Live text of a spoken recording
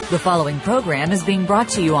The following program is being brought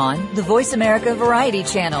to you on the Voice America Variety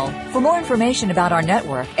Channel. For more information about our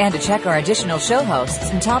network and to check our additional show hosts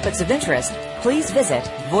and topics of interest, please visit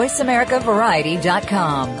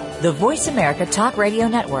voiceamericavariety.com. The Voice America Talk Radio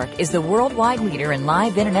Network is the worldwide leader in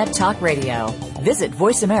live Internet talk radio. Visit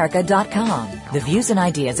voiceamerica.com. The views and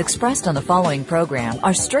ideas expressed on the following program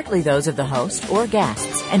are strictly those of the host or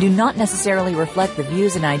guests and do not necessarily reflect the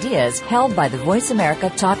views and ideas held by the Voice America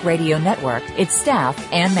Talk Radio Network, its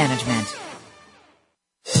staff, and management.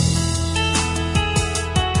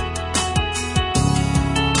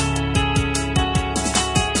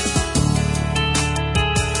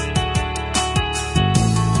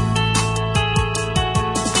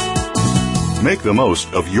 Make the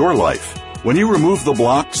most of your life. When you remove the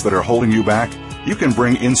blocks that are holding you back, you can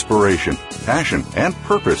bring inspiration, passion, and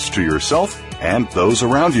purpose to yourself and those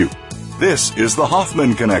around you. This is the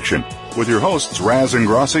Hoffman Connection with your hosts Raz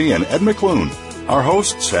Ingrassi and Ed McClune. Our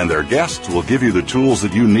hosts and their guests will give you the tools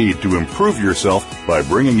that you need to improve yourself by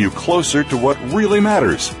bringing you closer to what really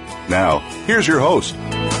matters. Now, here's your host.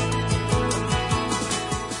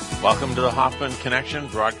 Welcome to the Hoffman Connection,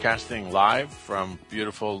 broadcasting live from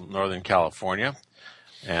beautiful Northern California,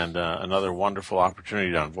 and another wonderful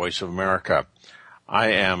opportunity on Voice of America.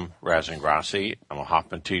 I am Raz Ingrassi. I'm a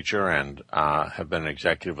Hoffman teacher and have been an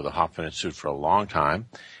executive of the Hoffman Institute for a long time.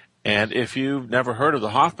 And if you've never heard of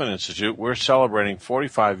the Hoffman Institute, we're celebrating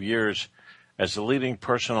 45 years as the leading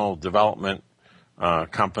personal development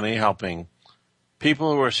company, helping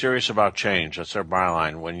people who are serious about change. That's our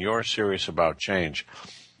byline. When you're serious about change.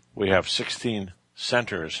 We have 16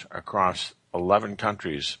 centers across 11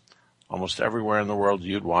 countries, almost everywhere in the world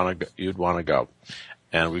you'd want to go,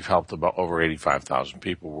 and we've helped about over 85,000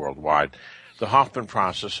 people worldwide. The Hoffman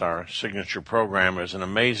Process, our signature program, is an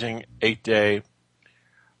amazing 8-day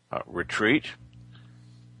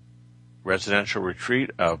residential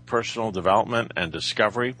retreat of personal development and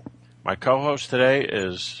discovery. My co-host today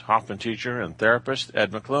is Hoffman teacher and therapist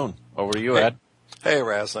Ed McClune. Over to you, Ed. Hey,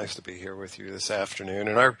 Raz, nice to be here with you this afternoon.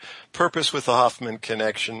 And our purpose with the Hoffman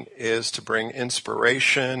Connection is to bring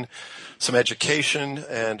inspiration, some education,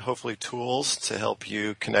 and hopefully tools to help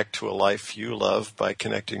you connect to a life you love by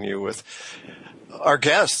connecting you with our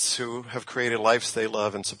guests who have created lives they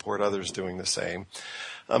love and support others doing the same.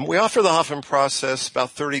 We offer the Hoffman Process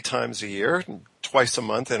about 30 times a year, twice a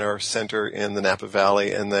month in our center in the Napa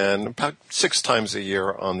Valley, and then about 6 times a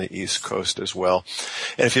year on the East Coast as well.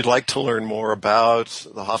 And if you'd like to learn more about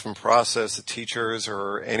the Hoffman Process, the teachers,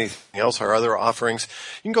 or anything else, our other offerings,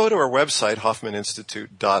 you can go to our website,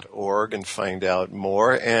 hoffmaninstitute.org, and find out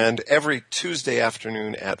more. And every Tuesday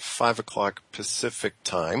afternoon at 5 o'clock Pacific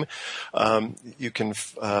time, you can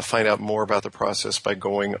find out more about the process by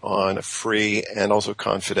going on a free and also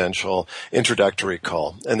confidential introductory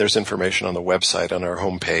call. And there's information on the website on our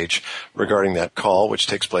homepage regarding that call, which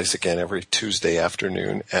takes place again every Tuesday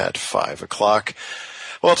afternoon at 5 o'clock.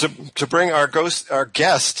 Well, to bring our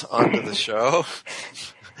guest onto the show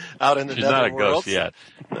out in the netherworld. She's not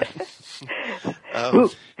a ghost yet.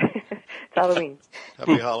 It's Halloween.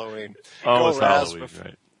 Happy Halloween. Oh, it's Halloween,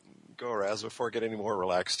 right. Go, Raz, before I get any more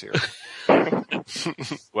relaxed here.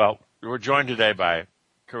 Well, we're joined today by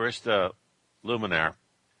Carista Luminare.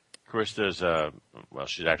 Carista is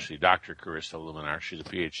she's actually Dr. Carista Luminare. She's a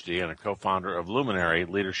PhD and a co-founder of Luminary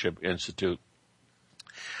Leadership Institute.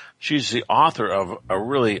 She's the author of a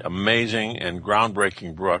really amazing and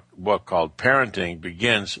groundbreaking book called Parenting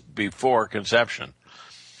Begins Before Conception.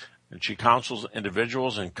 And she counsels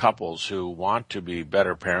individuals and couples who want to be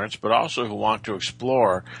better parents, but also who want to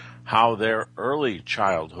explore how their early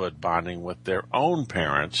childhood bonding with their own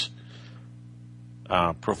parents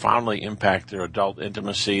profoundly impact their adult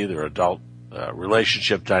intimacy, their adult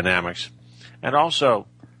relationship dynamics, and also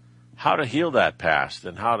how to heal that past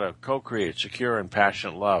and how to co-create secure and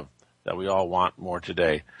passionate love that we all want more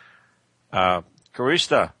today.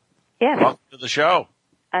 Carista, yes. Welcome to the show.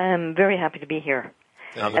 I'm very happy to be here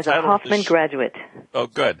as a title Hoffman graduate. Oh,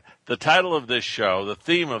 good. The title of this show, the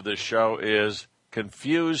theme of this show is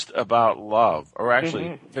Confused About Love, or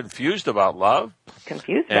actually Confused About Love.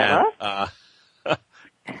 Confused about love?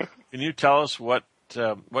 Can you tell us what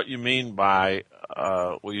you mean by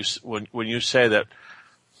when you say that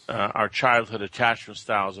our childhood attachment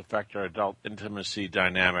styles affect our adult intimacy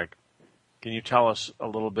dynamic? Can you tell us a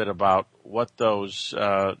little bit about what those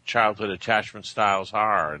childhood attachment styles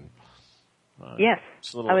are? And yes,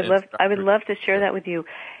 I would love to share that with you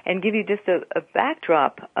and give you just a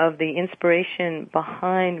backdrop of the inspiration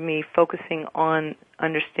behind me focusing on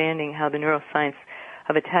understanding how the neuroscience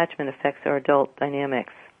of attachment affects our adult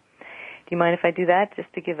dynamics. Do you mind if I do that,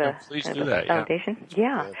 just to give a foundation?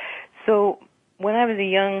 Yeah. So when I was a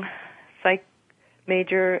young psych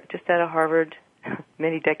major just out of Harvard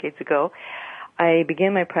many decades ago, I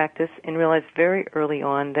began my practice and realized very early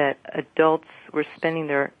on that adults were spending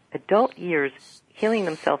their adult years healing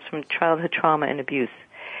themselves from childhood trauma and abuse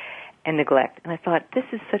and neglect. And I thought, this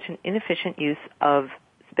is such an inefficient use of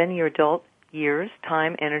spending your adult years,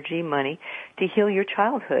 time, energy, money, to heal your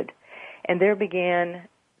childhood. And there began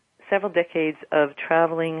several decades of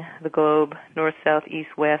traveling the globe, north, south, east,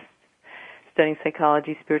 west, studying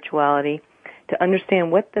psychology, spirituality, to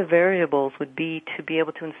understand what the variables would be to be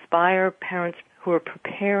able to inspire parents who are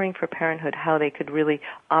preparing for parenthood, how they could really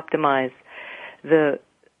optimize the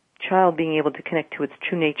child being able to connect to its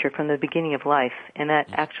true nature from the beginning of life. And that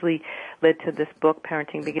actually led to this book,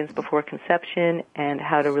 Parenting Begins Before Conception, and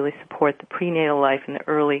how to really support the prenatal life and the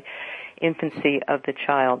early infancy of the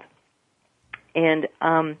child. And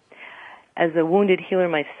as a wounded healer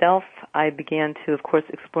myself, I began to, of course,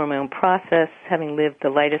 explore my own process, having lived the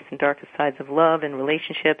lightest and darkest sides of love and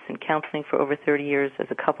relationships and counseling for over 30 years as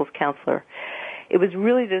a couples counselor. It was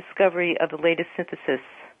really the discovery of the latest synthesis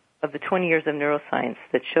of the 20 years of neuroscience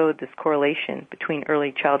that showed this correlation between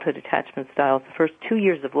early childhood attachment styles, the first 2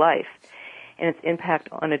 years of life, and its impact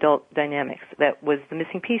on adult dynamics. That was the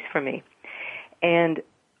missing piece for me. And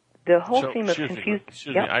the whole theme of confused...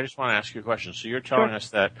 Excuse me, I just want to ask you a question. So you're telling us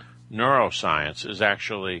that neuroscience is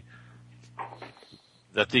actually,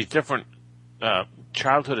 that these different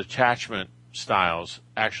childhood attachment styles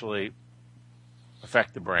actually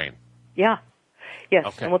affect the brain? Yeah. Yes,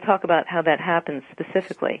 okay. And we'll talk about how that happens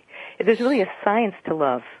specifically. There's really a science to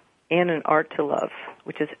love and an art to love,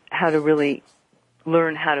 which is how to really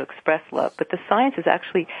learn how to express love. But the science is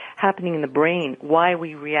actually happening in the brain, why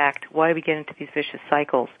we react, why we get into these vicious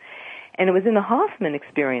cycles. And it was in the Hoffman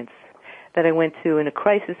experience that I went to in a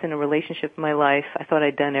crisis in a relationship in my life. I thought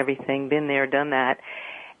I'd done everything, been there, done that.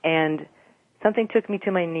 And something took me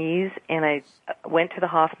to my knees, and I went to the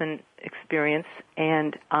Hoffman experience.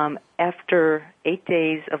 And after 8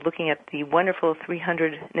 days of looking at the wonderful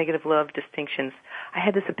 300 negative love distinctions, I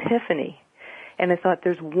had this epiphany. And I thought,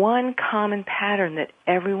 there's one common pattern that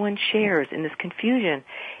everyone shares in this confusion.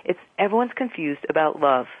 It's everyone's confused about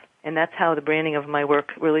love. And that's how the branding of my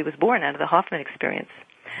work really was born, out of the Hoffman experience.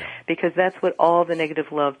 Because that's what all the negative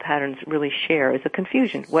love patterns really share, is a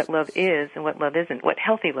confusion. What love is and what love isn't. What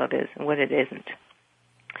healthy love is and what it isn't.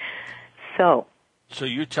 So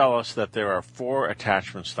you tell us that there are 4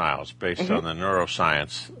 attachment styles based on the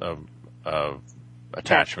neuroscience of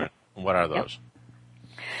attachment. What are those?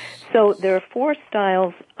 Yep. So there are 4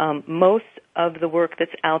 styles. Most of the work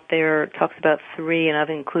that's out there talks about 3, and I've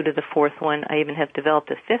included the 4th one. I even have developed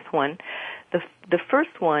a 5th one. The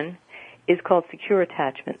first one is called secure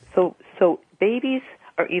attachment. So babies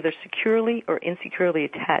are either securely or insecurely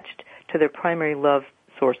attached to their primary love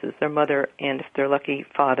sources, their mother and, if they're lucky,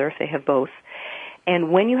 father, if they have both.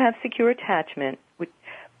 And when you have secure attachment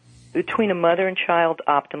between a mother and child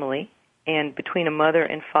optimally, and between a mother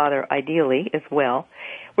and father ideally as well,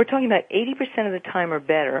 we're talking about 80% of the time or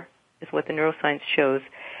better, is what the neuroscience shows,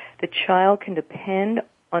 the child can depend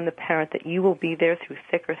on the parent that you will be there through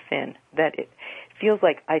thick or thin, that it feels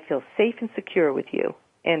like I feel safe and secure with you.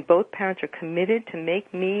 And both parents are committed to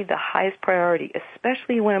make me the highest priority,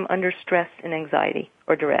 especially when I'm under stress and anxiety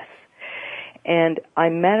or duress. And I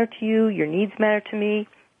matter to you, your needs matter to me,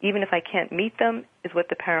 even if I can't meet them, is what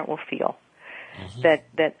the parent will feel. Mm-hmm.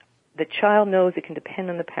 That the child knows it can depend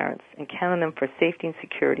on the parents and count on them for safety and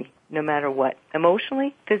security, no matter what,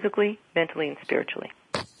 emotionally, physically, mentally, and spiritually.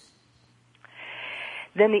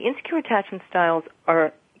 Then the insecure attachment styles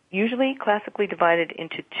are usually classically divided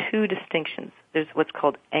into 2 distinctions. There's what's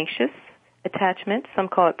called anxious attachment, some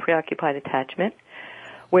call it preoccupied attachment,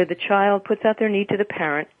 where the child puts out their need to the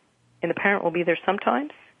parent, and the parent will be there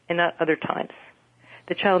sometimes and not other times.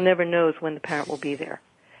 The child never knows when the parent will be there.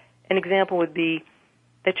 An example would be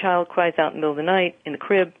the child cries out in the middle of the night in the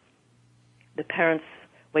crib. The parents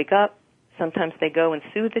wake up. Sometimes they go and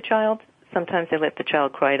soothe the child. Sometimes they let the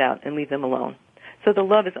child cry it out and leave them alone. So the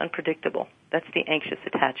love is unpredictable. That's the anxious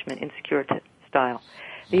attachment, insecure style.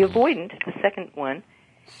 The avoidant, the second one,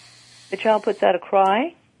 the child puts out a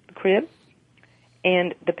cry, the crib,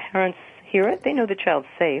 and the parents hear it. They know the child's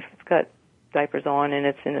safe. It's got diapers on and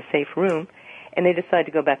it's in a safe room, and they decide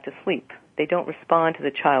to go back to sleep. They don't respond to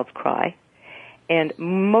the child's cry. And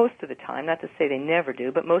most of the time, not to say they never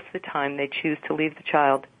do, but most of the time they choose to leave the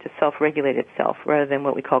child to self-regulate itself rather than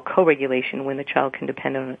what we call co-regulation, when the child can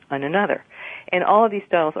depend on another. And all of these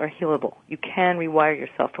styles are healable. You can rewire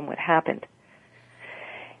yourself from what happened.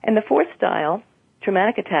 And the 4th style,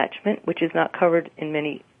 traumatic attachment, which is not covered in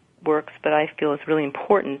many works but I feel is really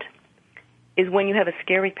important, is when you have a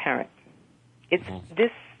scary parent. It's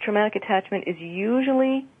this traumatic attachment is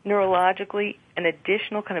usually neurologically an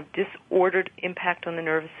additional kind of disordered impact on the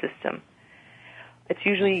nervous system. It's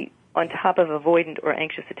usually on top of avoidant or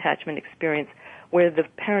anxious attachment experience where the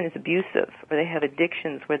parent is abusive or they have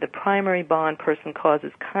addictions where the primary bond person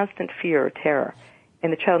causes constant fear or terror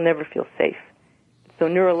and the child never feels safe. So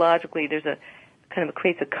neurologically there's a kind of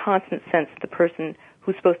creates a constant sense that the person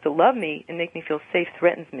who's supposed to love me and make me feel safe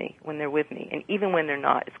threatens me when they're with me, and even when they're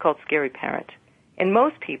not. It's called scary parent. And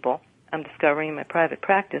most people, I'm discovering in my private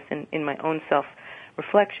practice and in my own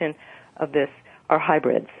self-reflection of this, are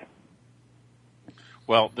hybrids.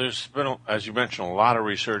 Well, there's been, as you mentioned, a lot of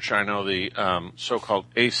research. I know the so-called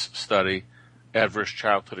ACE study, Adverse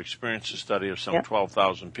Childhood Experiences study of some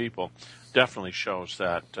 12,000 people, definitely shows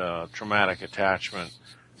that traumatic attachment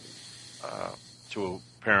to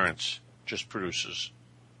parents just produces,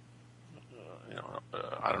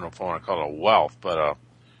 I don't know if I want to call it a wealth, but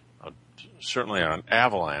certainly an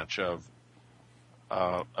avalanche of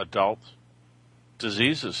adult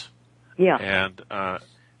diseases. Yeah.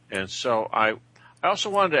 And so I also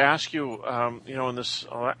wanted to ask you, in this,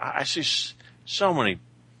 I see so many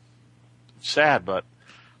sad, but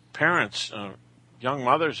parents, young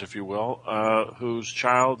mothers, if you will, whose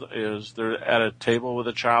child they're at a table with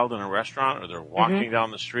a child in a restaurant or they're walking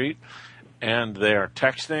down the street and they're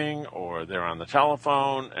texting or they're on the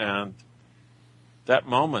telephone, and that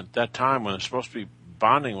moment, that time when they're supposed to be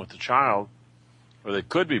bonding with the child, or they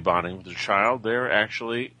could be bonding with the child, they're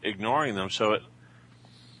actually ignoring them. So it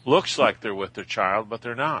looks like they're with their child, but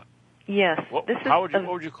they're not. Yes. What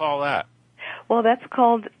would you call that? Well, that's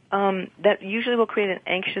called, that usually will create an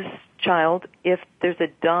anxious child if there's a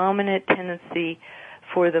dominant tendency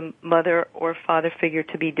for the mother or father figure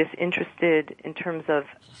to be disinterested in terms of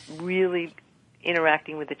really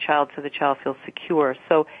interacting with the child so the child feels secure.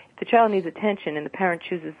 So if the child needs attention and the parent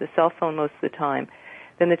chooses the cell phone most of the time,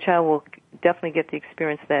 then the child will definitely get the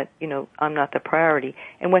experience that, I'm not the priority.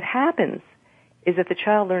 And what happens is that the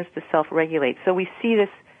child learns to self-regulate. So we see this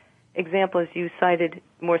example, as you cited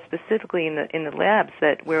more specifically in the labs,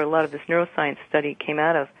 that where a lot of this neuroscience study came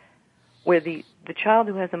out of, where the child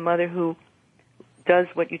who has a mother who does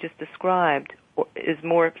what you just described is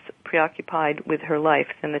more preoccupied with her life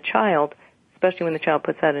than the child, especially when the child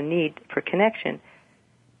puts out a need for connection.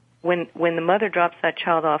 When the mother drops that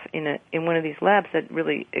child off in one of these labs that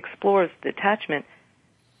really explores the attachment,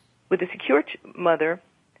 with the secure mother,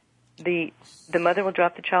 the mother will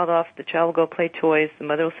drop the child off, the child will go play toys, the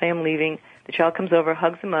mother will say, I'm leaving, the child comes over,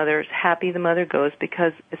 hugs the mother, is happy the mother goes,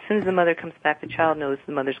 because as soon as the mother comes back, the child knows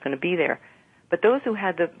the mother's going to be there. But those who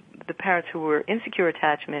had the parents who were in secure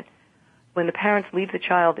attachment, when the parents leave the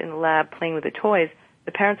child in the lab playing with the toys,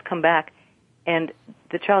 the parents come back and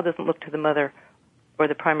the child doesn't look to the mother or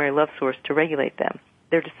the primary love source to regulate them.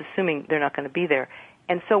 They're just assuming they're not going to be there.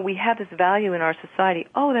 And so we have this value in our society,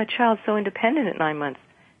 that child's so independent at 9 months.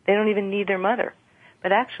 They don't even need their mother.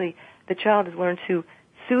 But actually, the child has learned to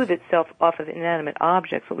soothe itself off of inanimate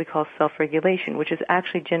objects, what we call self-regulation, which is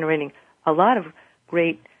actually generating a lot of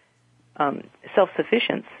great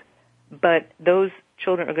self-sufficiency. But those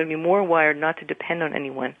children are going to be more wired not to depend on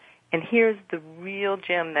anyone. And here's the real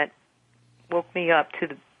gem that woke me up to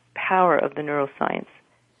the power of the neuroscience.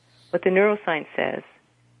 What the neuroscience says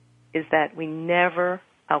is that we never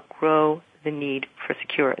outgrow the need for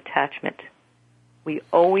secure attachment. We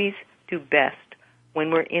always do best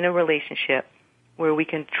when we're in a relationship where we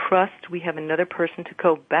can trust we have another person to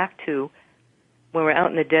go back to. When we're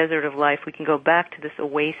out in the desert of life, we can go back to this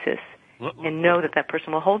oasis and know that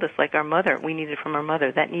person will hold us like our mother. We need it from our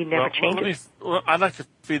mother. That need never changes. I'd like to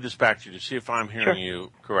feed this back to you to see if I'm hearing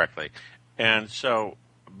you correctly. And so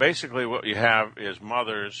basically what you have is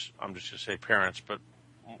mothers, I'm just going to say parents, but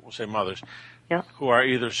we'll say mothers, who are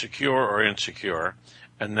either secure or insecure,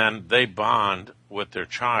 and then they bond with their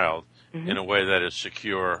child in a way that is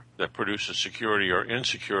secure, that produces security or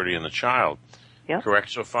insecurity in the child.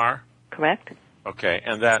 Correct so far? Correct. Okay,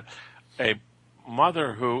 and that a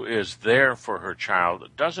mother who is there for her child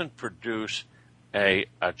doesn't produce a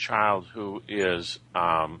child who is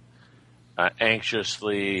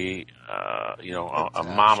anxiously, a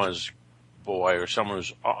mama's boy or someone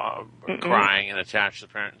who's crying and attached to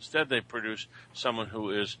the parent. Instead, they produce someone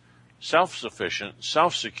who is self-sufficient,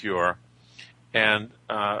 self-secure, and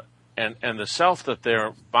the self that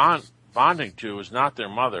they're bonding to is not their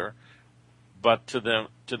mother, but to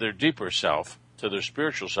their deeper self, to their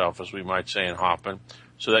spiritual self, as we might say in Hoffman,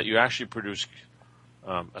 so that you actually produce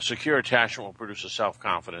a secure attachment will produce a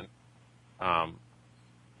self-confident,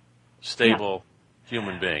 stable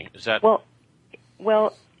human being. Is that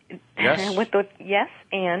well? Yes. With the yes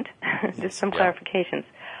and just some clarifications.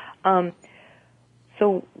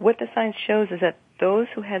 So what the science shows is that those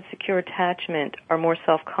who had secure attachment are more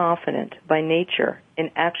self-confident by nature and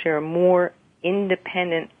actually are more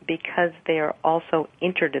independent because they are also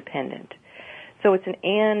interdependent. So it's an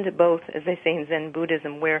and both, as they say in Zen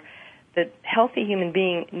Buddhism, where the healthy human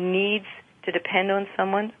being needs to depend on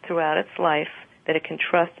someone throughout its life that it can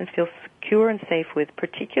trust and feel secure and safe with,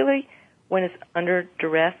 particularly when it's under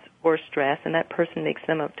duress or stress, and that person makes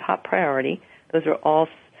them a top priority. Those are all,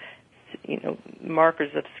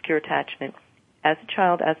 markers of secure attachment. As a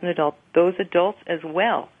child, as an adult, those adults as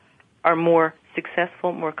well are more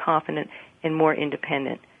successful, more confident, and more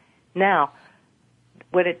independent. Now,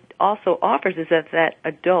 what it also offers is that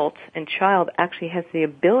adult and child actually has the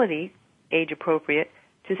ability, age appropriate,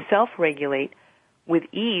 to self-regulate with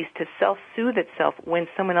ease, to self-soothe itself when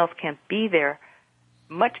someone else can't be there,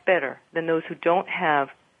 much better than those who don't have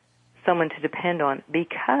someone to depend on,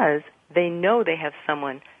 because they know they have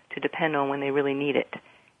someone to depend on when they really need it.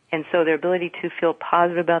 And so their ability to feel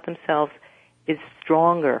positive about themselves is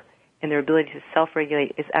stronger, and their ability to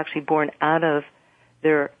self-regulate is actually born out of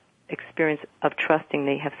their experience of trusting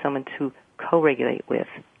they have someone to co-regulate with.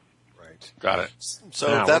 Right. Got it. So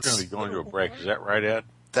now, that's, we're going to be going to a break. Is that right, Ed?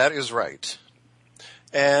 That is right.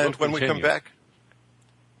 And when we come back...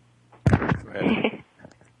 Go ahead.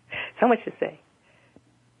 So much to say.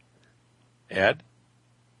 Ed?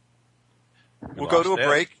 We'll go to a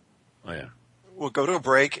break. Oh, yeah. We'll go to a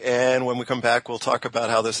break, and when we come back, we'll talk about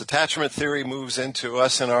how this attachment theory moves into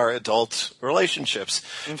us and our adult relationships.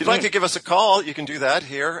 Mm-hmm. If you'd like to give us a call, you can do that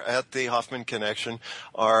here at the Hoffman Connection.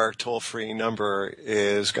 Our toll-free number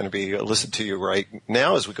is going to be listed to you right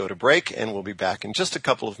now as we go to break, and we'll be back in just a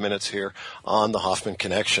couple of minutes here on the Hoffman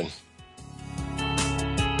Connection.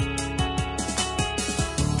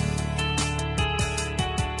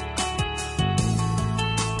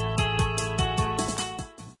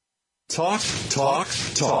 Talk, talk,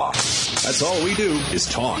 talk. That's all we do is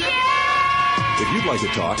talk. If you'd like to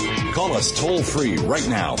talk, call us toll-free right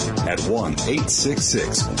now at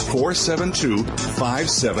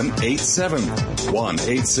 1-866-472-5787.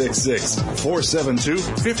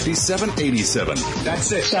 1-866-472-5787.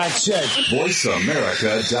 That's it.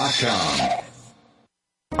 VoiceAmerica.com.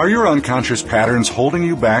 Are your unconscious patterns holding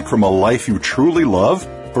you back from a life you truly love?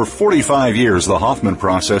 For 45 years, the Hoffman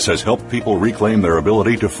process has helped people reclaim their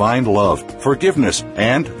ability to find love, forgiveness,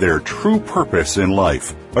 and their true purpose in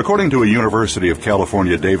life. According to a University of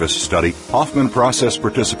California Davis study, Hoffman process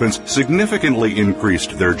participants significantly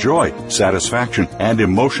increased their joy, satisfaction, and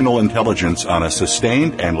emotional intelligence on a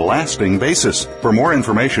sustained and lasting basis. For more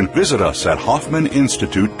information, visit us at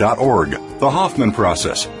hoffmaninstitute.org. The Hoffman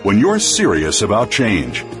process, when you're serious about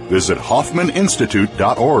change. Visit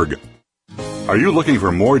hoffmaninstitute.org. Are you looking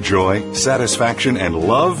for more joy, satisfaction, and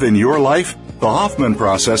love in your life? The Hoffman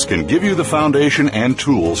process can give you the foundation and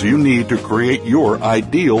tools you need to create your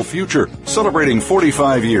ideal future. Celebrating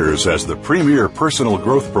 45 years as the premier personal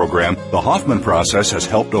growth program, the Hoffman process has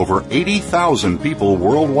helped over 80,000 people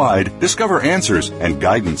worldwide discover answers and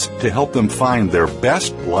guidance to help them find their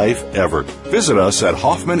best life ever. Visit us at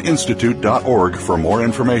hoffmaninstitute.org for more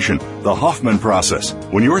information. The Hoffman process,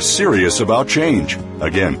 when you're serious about change.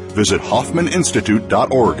 Again, visit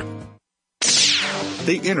hoffmaninstitute.org.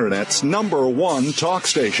 The Internet's number one talk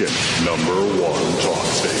station. Number one talk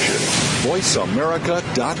station.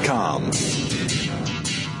 VoiceAmerica.com.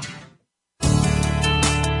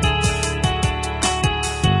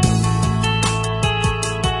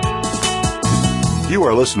 You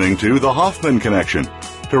are listening to The Hoffman Connection.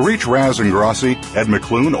 To reach Raz Ingrassi, Ed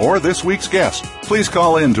McClune, or this week's guest, please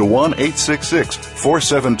call in to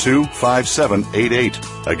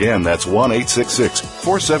 1-866-472-5788. Again, that's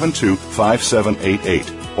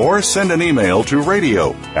 1-866-472-5788. Or send an email to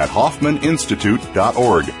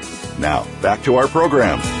radio@hoffmaninstitute.org. Now, back to our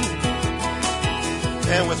program.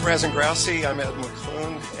 And with Raz Ingrassi, I'm Ed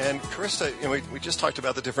McClune. And Carista, we just talked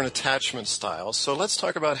about the different attachment styles. So let's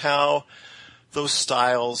talk about how those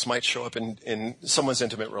styles might show up in someone's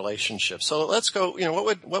intimate relationship. So let's go,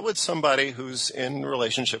 what would somebody who's in a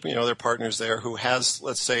relationship, their partner's there, who has,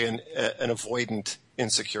 let's say, an avoidant,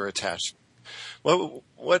 insecure attachment,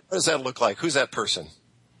 what does that look like? Who's that person?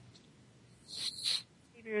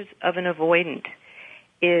 Behaviors of an avoidant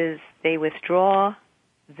is they withdraw,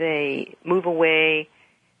 they move away,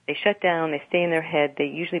 they shut down, they stay in their head, they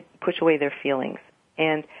usually push away their feelings.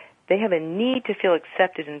 And they have a need to feel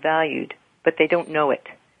accepted and valued, but they don't know it.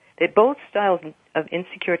 Both styles of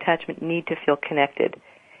insecure attachment need to feel connected.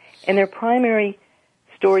 And their primary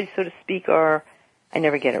stories, so to speak, are, I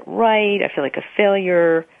never get it right, I feel like a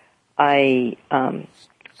failure, I'm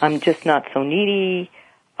just not so needy,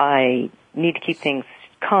 I need to keep things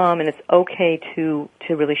calm and it's okay to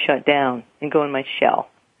really shut down and go in my shell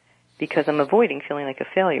because I'm avoiding feeling like a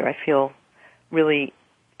failure. I feel really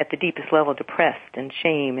at the deepest level depressed and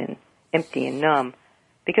shame and empty and numb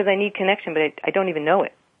because I need connection, but I don't even know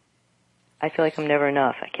it. I feel like I'm never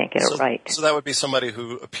enough. I can't get it right. So that would be somebody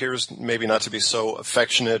who appears maybe not to be so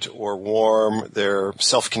affectionate or warm. They're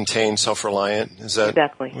self-contained, self-reliant. Is that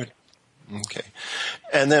exactly? Okay.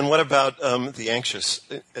 And then what about the anxious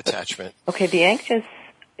attachment? Okay, the anxious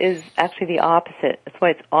is actually the opposite. That's why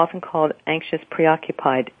it's often called anxious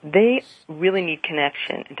preoccupied. They really need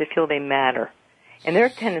connection and to feel they matter. And their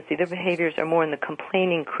tendency, their behaviors are more in the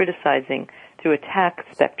complaining, criticizing through attack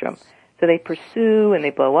spectrum. So they pursue and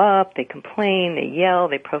they blow up, they complain, they yell,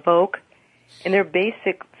 they provoke. And their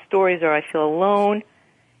basic stories are I feel alone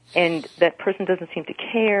and that person doesn't seem to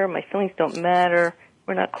care, my feelings don't matter,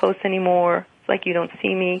 we're not close anymore, it's like you don't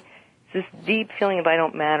see me. It's this deep feeling of I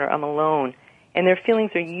don't matter, I'm alone. And their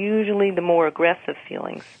feelings are usually the more aggressive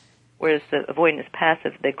feelings, whereas the avoidant is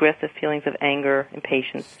passive, the aggressive feelings of anger,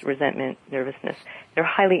 impatience, resentment, nervousness. They're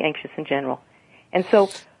highly anxious in general. And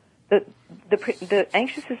so the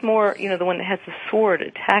anxious is more, the one that has the sword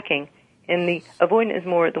attacking, and the avoidant is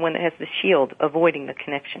more the one that has the shield avoiding the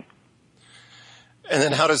connection. And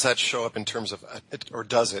then how does that show up in terms of, or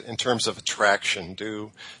does it, in terms of attraction?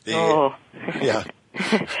 Yeah.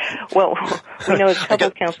 Well, we know as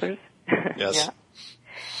couples counselors. Yes. Yeah.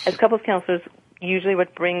 As couples counselors, usually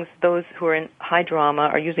what brings those who are in high drama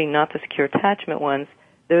are usually not the secure attachment ones.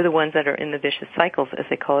 They're the ones that are in the vicious cycles, as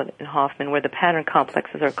they call it in Hoffman, where the pattern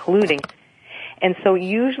complexes are colluding. And so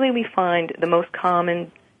usually we find the most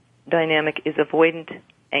common dynamic is avoidant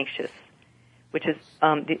anxious, which is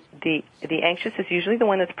the anxious is usually the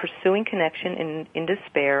one that's pursuing connection in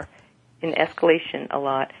despair, in escalation a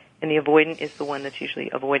lot, and the avoidant is the one that's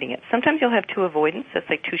usually avoiding it. Sometimes you'll have two avoidants, that's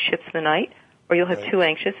like two ships in the night, or you'll have two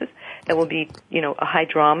anxiouses that will be, a high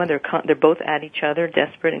drama, they're both at each other,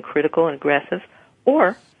 desperate and critical and aggressive.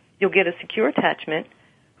 Or you'll get a secure attachment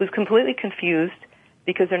who's completely confused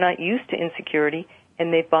because they're not used to insecurity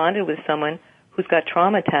and they've bonded with someone who's got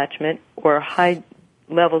trauma attachment or high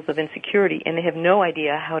levels of insecurity and they have no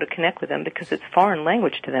idea how to connect with them because it's foreign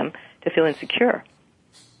language to them to feel insecure.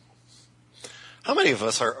 How many of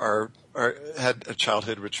us had a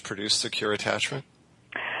childhood which produced secure attachment?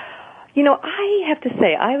 I have to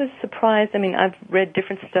say, I was surprised. I mean, I've read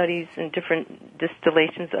different studies and different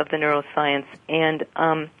distillations of the neuroscience, and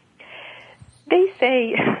they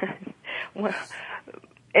say,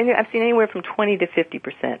 and I've seen anywhere from 20 to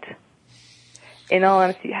 50%. In all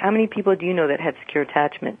honesty, how many people do you know that had secure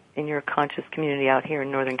attachment in your conscious community out here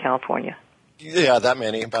in Northern California? Yeah, that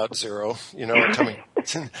many, about zero, coming.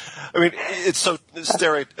 I mean, it's so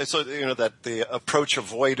that the approach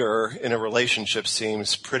avoider in a relationship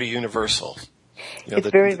seems pretty universal. It's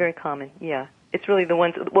very, very common, yeah. It's really the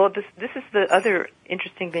ones, well, this is the other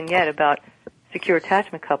interesting vignette about secure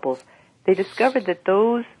attachment couples. They discovered that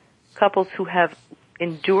those couples who have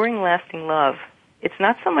enduring, lasting love, it's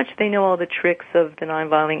not so much they know all the tricks of the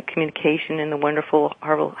nonviolent communication and the wonderful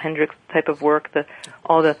Harville Hendricks type of work,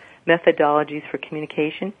 all the methodologies for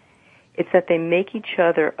communication. It's that they make each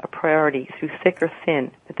other a priority through thick or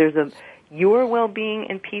thin. That there's your well-being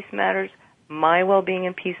and peace matters, my well-being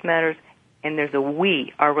and peace matters, and there's a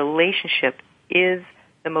we. Our relationship is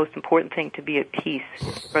the most important thing to be at peace,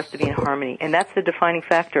 for us to be in harmony. And that's the defining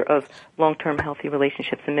factor of long-term healthy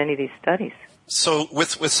relationships in many of these studies. So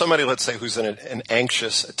with somebody, let's say, who's an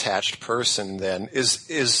anxious, attached person, then, is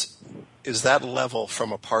that level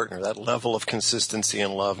from a partner, that level of consistency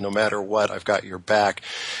and love, no matter what, I've got your back,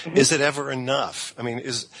 is it ever enough? I mean,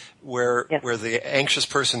 where the anxious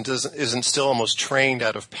person isn't still almost trained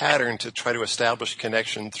out of pattern to try to establish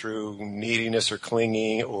connection through neediness or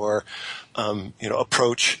clinging or,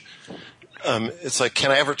 approach. It's like, can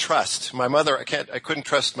I ever trust my mother? I couldn't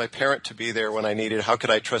trust my parent to be there when I needed. How could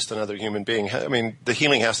I trust another human being? I mean, the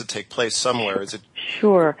healing has to take place somewhere. Is it?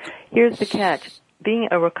 Sure. Here's the catch. Being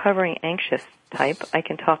a recovering anxious type, I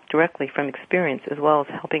can talk directly from experience as well as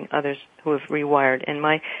helping others who have rewired. And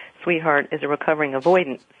my sweetheart is a recovering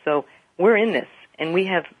avoidant. So we're in this, and we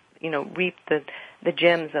have, reaped the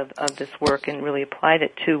gems of this work and really applied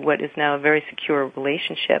it to what is now a very secure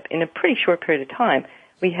relationship in a pretty short period of time.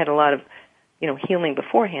 We had a lot of, healing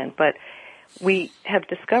beforehand, but we have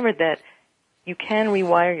discovered that you can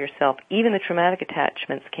rewire yourself. Even the traumatic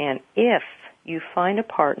attachments can, if you find a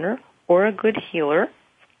partner or a good healer,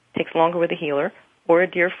 takes longer with a healer, or a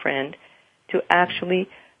dear friend, to actually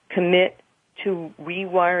commit to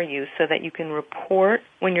rewire you so that you can report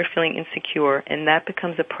when you're feeling insecure, and that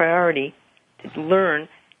becomes a priority to learn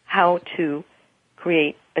how to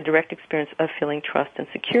create a direct experience of feeling trust and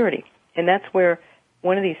security. And that's where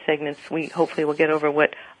one of these segments we hopefully will get over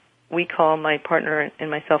what we call, my partner and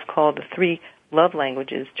myself call, the 3 love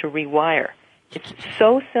languages to rewire. It's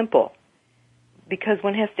so simple because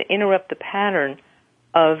one has to interrupt the pattern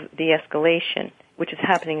of the escalation, which is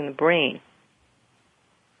happening in the brain.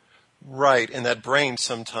 Right, and that brain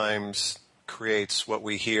sometimes creates what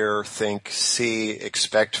we hear, think, see,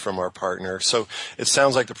 expect from our partner. So it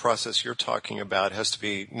sounds like the process you're talking about has to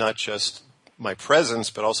be not just my presence,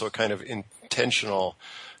 but also a kind of intentional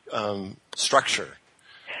structure.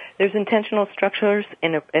 There's intentional structures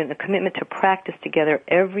and a commitment to practice together.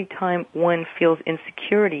 Every time one feels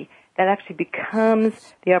insecurity, that actually becomes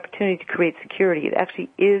the opportunity to create security. It actually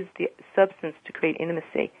is the substance to create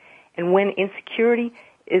intimacy. And when insecurity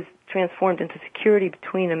is transformed into security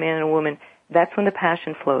between a man and a woman, that's when the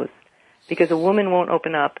passion flows. Because a woman won't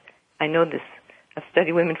open up, I know this, I've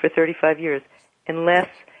studied women for 35 years, unless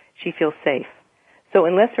she feels safe. So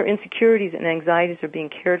unless her insecurities and anxieties are being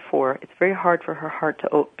cared for, it's very hard for her heart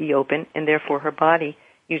to be open, and therefore her body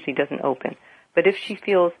usually doesn't open. But if she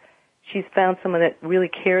feels she's found someone that really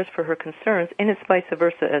cares for her concerns, and it's vice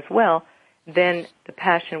versa as well, then the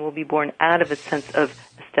passion will be born out of a sense of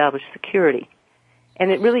established security.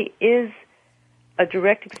 And it really is a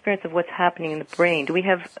direct experience of what's happening in the brain. Do we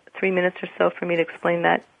have 3 minutes or so for me to explain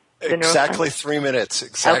that? Exactly 3 minutes.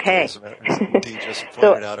 Exactly. Okay. As Dee just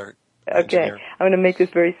pointed out. Okay, I'm going to make this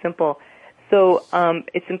very simple. So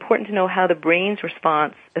it's important to know how the brain's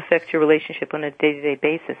response affects your relationship on a day-to-day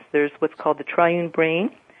basis. There's what's called the triune brain,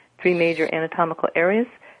 3 major anatomical areas,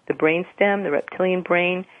 the brainstem, the reptilian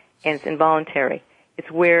brain, and it's involuntary.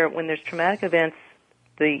 It's where, when there's traumatic events,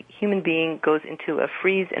 the human being goes into a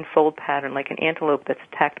freeze and fold pattern like an antelope that's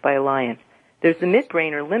attacked by a lion. There's the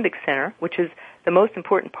midbrain or limbic center, which is the most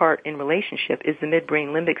important part in relationship, is the midbrain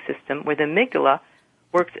limbic system, where the amygdala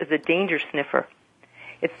works as a danger sniffer.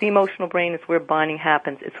 It's the emotional brain. It's where bonding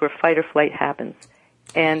happens. It's where fight or flight happens.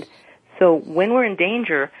 And so when we're in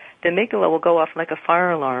danger, the amygdala will go off like a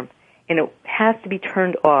fire alarm, and it has to be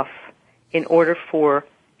turned off in order for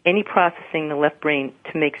any processing in the left brain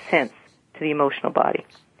to make sense to the emotional body.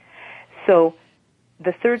 So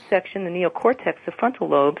the third section, the neocortex, the frontal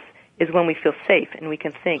lobes, is when we feel safe and we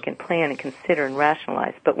can think and plan and consider and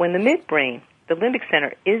rationalize. But when the midbrain, the limbic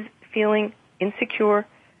center, is feeling insecure,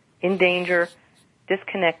 in danger,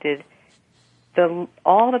 disconnected,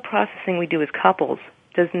 all the processing we do as couples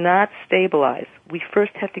does not stabilize. We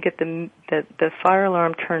first have to get the fire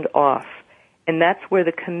alarm turned off. And that's where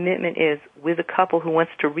the commitment is with a couple who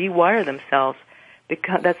wants to rewire themselves.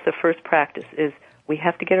 Because that's the first practice, is we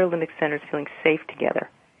have to get our limbic centers feeling safe together.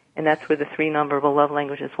 And that's where the 3 nonverbal love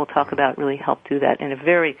languages we'll talk about really help do that in a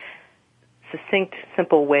very succinct,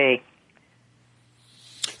 simple way.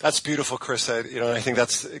 That's beautiful, Carista. I think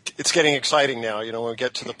it's getting exciting now. When we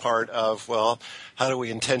get to the part of, well, how do we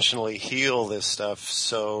intentionally heal this stuff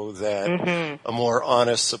so that a more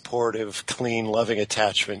honest, supportive, clean, loving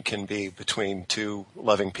attachment can be between 2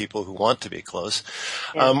 loving people who want to be close.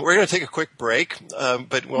 Yeah. We're going to take a quick break,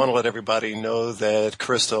 but we want to let everybody know that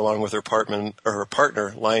Carista, along with her partner,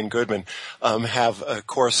 Lion Goodman, have a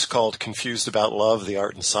course called Confused About Love, the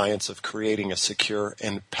Art and Science of Creating a Secure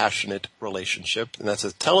and Passionate Relationship. And that's a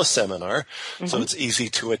teleseminar, so it's easy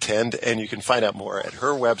to attend, and you can find out more at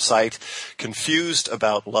her website,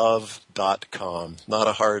 confusedaboutLove.com. Not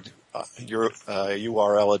a hard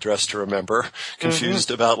URL address to remember,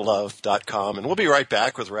 confusedaboutLove.com. And we'll be right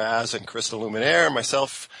back with Raz and Carista Luminare and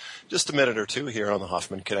myself just a minute or two here on the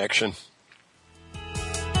Hoffman Connection.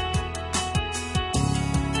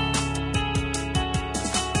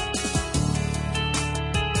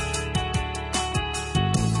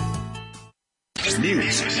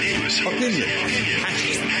 News, opinion,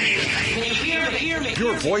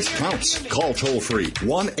 your voice counts. Call toll-free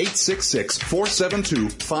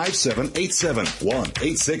 1-866-472-5787.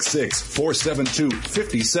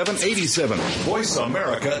 1-866-472-5787.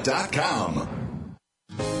 VoiceAmerica.com.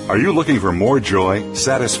 Are you looking for more joy,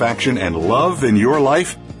 satisfaction, and love in your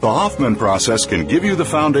life? The Hoffman process can give you the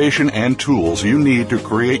foundation and tools you need to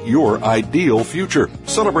create your ideal future.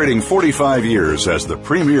 Celebrating 45 years as the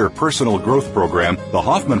premier personal growth program, the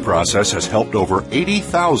Hoffman process has helped over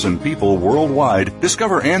 80,000 people worldwide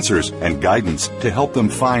discover answers and guidance to help them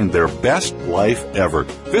find their best life ever.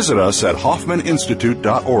 Visit us at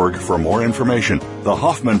HoffmanInstitute.org for more information. The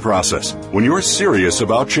Hoffman process, when you're serious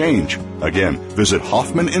about change. Again, visit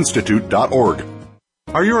HoffmanInstitute.org.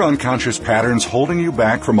 Are your unconscious patterns holding you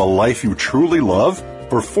back from a life you truly love?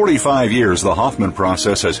 For 45 years, the Hoffman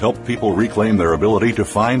process has helped people reclaim their ability to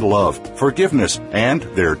find love, forgiveness, and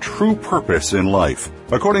their true purpose in life.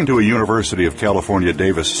 According to a University of California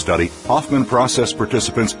Davis study, Hoffman process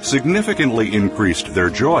participants significantly increased their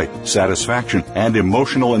joy, satisfaction, and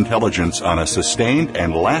emotional intelligence on a sustained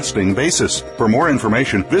and lasting basis. For more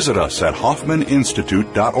information, visit us at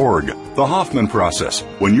hoffmaninstitute.org. The Hoffman process,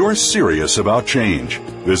 when you're serious about change.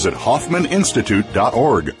 Visit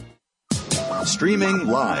hoffmaninstitute.org. Streaming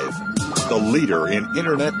live, the leader in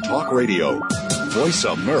Internet Talk Radio,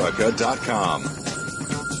 voiceamerica.com.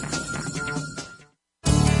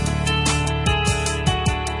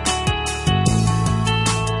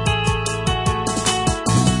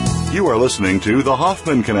 You are listening to The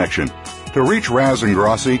Hoffman Connection. To reach Raz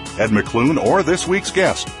Ingrassi, Ed McClune, or this week's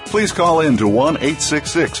guest, please call in to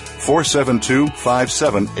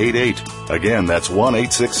 1-866-472-5788. Again, that's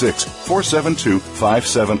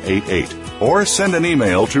 1-866-472-5788. Or send an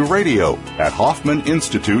email to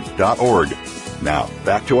radio@hoffmaninstitute.org. Now,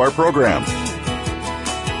 back to our program.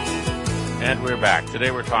 And we're back. Today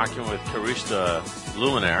we're talking with Carista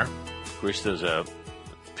Luminare. Carista is a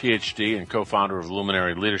PhD and co-founder of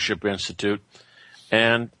Luminary Leadership Institute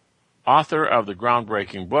and author of the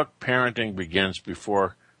groundbreaking book, Parenting Begins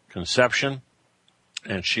Before Conception.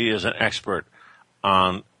 And she is an expert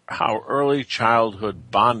on how early childhood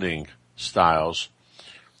bonding styles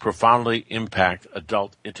profoundly impact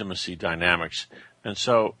adult intimacy dynamics. And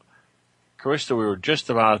so, Carista, we were just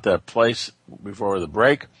about at that place before the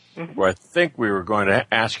break where I think we were going to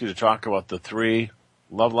ask you to talk about the 3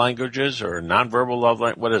 love languages or nonverbal love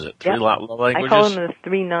language. What is it? 3 love languages? I call them the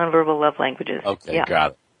 3 nonverbal love languages. Okay,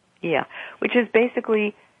 got it. Yeah, which is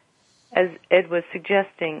basically, as Ed was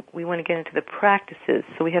suggesting, we want to get into the practices.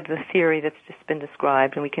 So we have the theory that's just been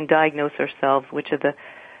described, and we can diagnose ourselves which of the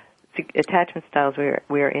attachment styles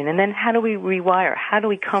we're in. And then how do we rewire? How do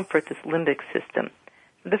we comfort this limbic system?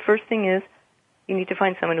 The first thing is you need to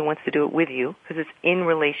find someone who wants to do it with you because it's in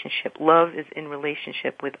relationship. Love is in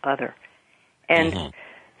relationship with other. And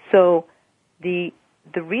so the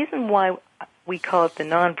reason why we call it the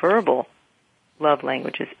nonverbal love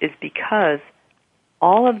languages is because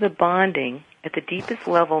all of the bonding at the deepest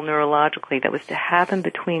level neurologically that was to happen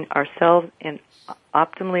between ourselves and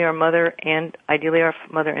optimally our mother and ideally our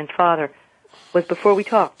mother and father was before we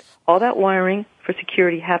talked. All that wiring for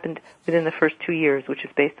security happened within the first 2 years, which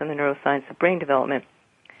is based on the neuroscience of brain development.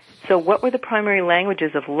 So what were the primary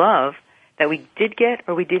languages of love that we did get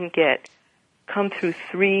or we didn't get come through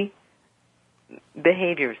 3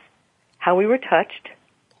 behaviors. How we were touched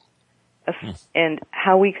and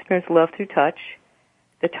how we experienced love through touch,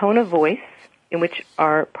 the tone of voice in which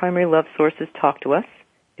our primary love sources talk to us,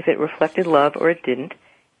 if it reflected love or it didn't,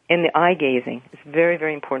 and the eye gazing is very,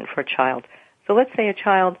 very important for a child. So let's say a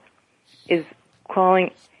child is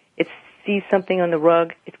crawling, it sees something on the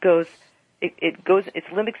rug, its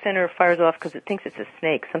limbic center fires off because it thinks it's a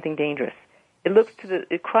snake, something dangerous.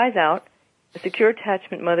 It cries out. A secure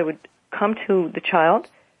attachment mother would come to the child.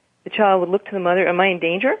 The child would look to the mother, am I in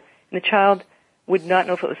danger? And the child would not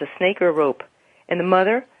know if it was a snake or a rope. And the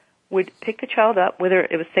mother would pick the child up, whether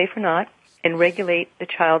it was safe or not, and regulate the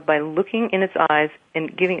child by looking in its eyes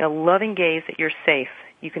and giving a loving gaze that you're safe.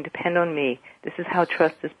 You can depend on me. This is how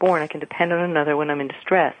trust is born. I can depend on another when I'm in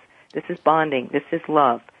distress. This is bonding. This is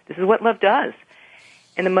love. This is what love does.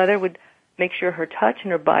 And the mother would make sure her touch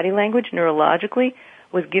and her body language neurologically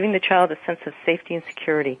was giving the child a sense of safety and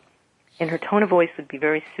security. And her tone of voice would be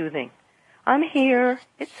very soothing. I'm here.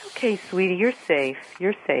 It's okay, sweetie. You're safe.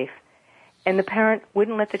 You're safe. And the parent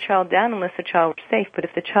wouldn't let the child down unless the child were safe. But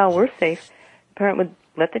if the child were safe, the parent would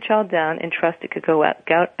let the child down and trust it could go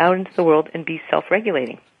out into the world and be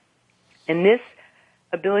self-regulating. And this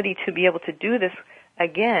ability to be able to do this,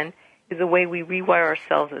 again, is the way we rewire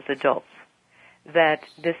ourselves as adults. That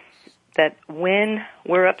when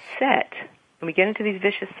we're upset, when we get into these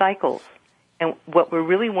vicious cycles, and what we're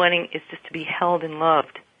really wanting is just to be held and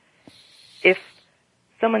loved. If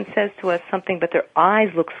someone says to us something but their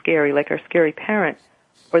eyes look scary, like our scary parent,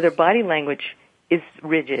 or their body language is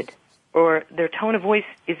rigid, or their tone of voice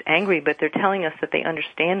is angry but they're telling us that they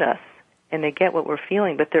understand us and they get what we're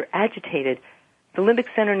feeling, but they're agitated, the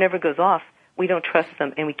limbic center never goes off. We don't trust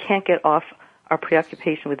them, and we can't get off our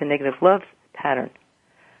preoccupation with the negative love pattern.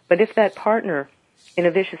 But if that partner in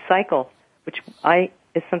a vicious cycle, which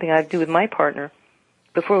is something I do with my partner,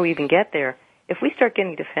 before we even get there, if we start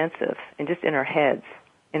getting defensive and just in our heads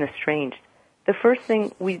and estranged, the first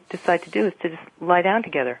thing we decide to do is to just lie down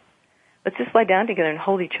together. Let's just lie down together and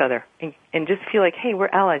hold each other and just feel like, hey, we're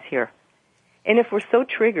allies here. And if we're so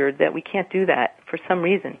triggered that we can't do that for some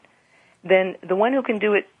reason, then the one who can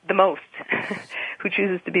do it the most, who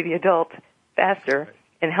chooses to be the adult faster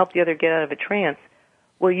and help the other get out of a trance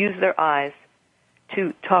will use their eyes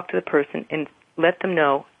to talk to the person and let them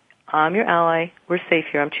know, I'm your ally, we're safe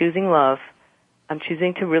here, I'm choosing love, I'm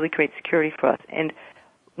choosing to really create security for us. And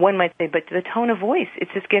one might say, but the tone of voice,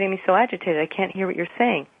 it's just getting me so agitated, I can't hear what you're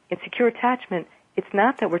saying. In secure attachment, it's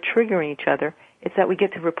not that we're triggering each other, it's that we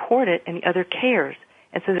get to report it and the other cares.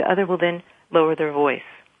 And so the other will then lower their voice.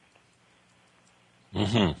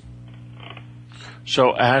 Mm-hmm.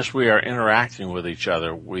 So as we are interacting with each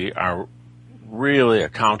other, we are really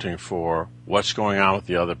accounting for what's going on with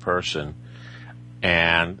the other person,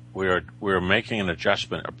 and we're making an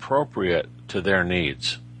adjustment appropriate to their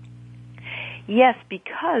needs. Yes,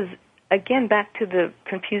 because, again, back to the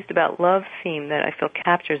confused about love theme that I feel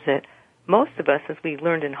captures it, most of us, as we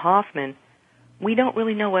learned in Hoffman, we don't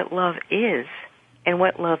really know what love is and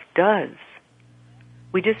what love does.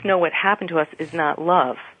 We just know what happened to us is not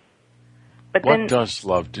love. But what does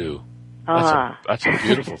love do? That's a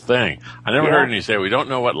beautiful thing. I never heard any say, we don't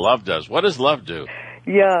know what love does. What does love do?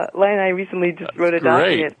 Yeah, Lai and I recently just wrote a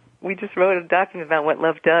document. We just wrote a document about what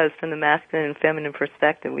love does from the masculine and feminine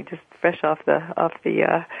perspective. We just fresh off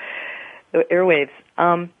the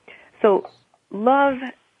airwaves. So love,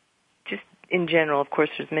 just in general, of course,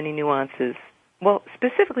 there's many nuances. Well,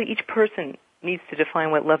 specifically, each person needs to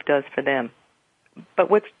define what love does for them. But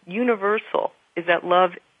what's universal is that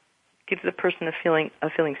love gives the person a feeling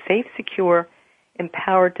safe, secure,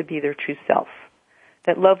 empowered to be their true self.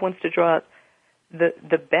 That love wants to draw out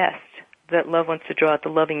the best. That love wants to draw out the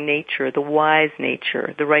loving nature, the wise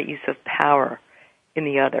nature, the right use of power in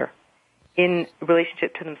the other, in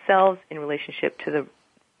relationship to themselves, in relationship to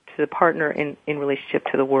the partner, in relationship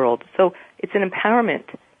to the world. So it's an empowerment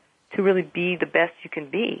to really be the best you can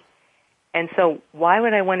be. And so why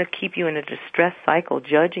would I want to keep you in a distress cycle,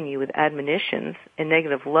 judging you with admonitions and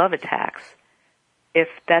negative love attacks, if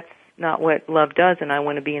that's not what love does and I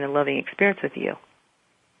want to be in a loving experience with you?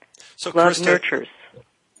 So love Carista, nurtures.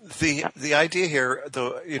 The idea here,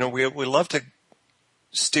 though, we love to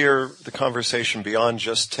steer the conversation beyond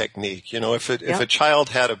just technique. If a child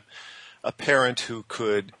had a parent who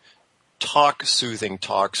could talk soothing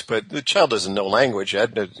talks, but the child doesn't know language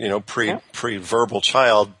yet, pre-verbal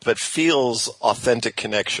child, but feels authentic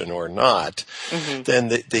connection or not, then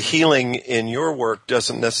the healing in your work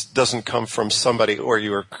doesn't come from somebody, or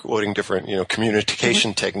you are quoting different,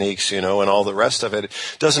 communication techniques, and all the rest of it.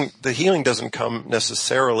 The healing doesn't come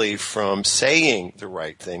necessarily from saying the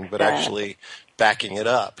right thing, but actually backing it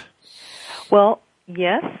up. Well,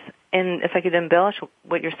 yes, and if I could embellish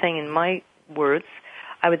what you're saying in my words,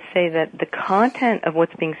 I would say that the content of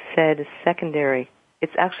what's being said is secondary.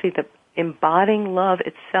 It's actually the embodying love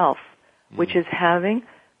itself, which is having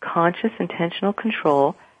conscious, intentional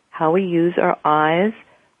control, how we use our eyes,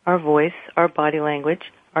 our voice, our body language,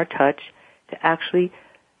 our touch, to actually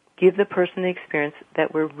give the person the experience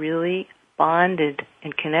that we're really bonded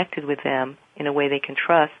and connected with them in a way they can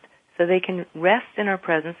trust, so they can rest in our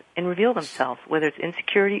presence and reveal themselves, whether it's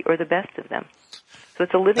insecurity or the best of them. So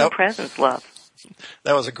it's a living presence, love.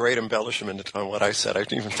 That was a great embellishment on what I said. I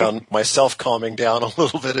even found myself calming down a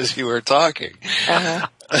little bit as you were talking. Yeah.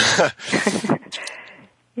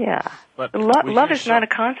 But love is not a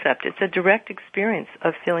concept. It's a direct experience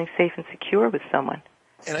of feeling safe and secure with someone.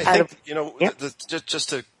 And I think, just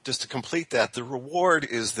to complete that, the reward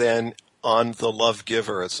is then on the love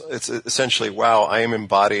giver. It's essentially, wow, I am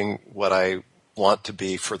embodying what I want to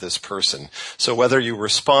be for this person. So whether you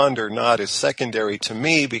respond or not is secondary to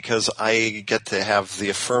me, because I get to have the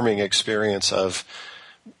affirming experience of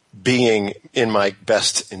being in my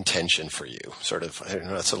best intention for you. Sort of, I don't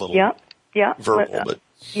know, that's a little verbal, but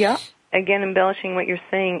again, embellishing what you're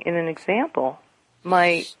saying in an example.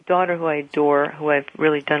 My daughter, who I adore, who I've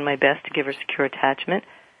really done my best to give her secure attachment,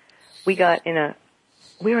 we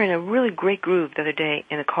were in a really great groove the other day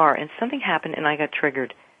in a car, and something happened and I got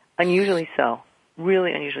triggered. Unusually so.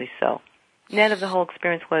 Really unusually so. Net of the whole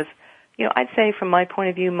experience was, I'd say from my point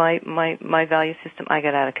of view, my value system, I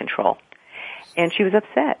got out of control. And she was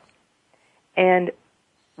upset. And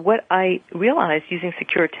what I realized using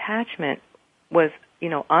secure attachment was,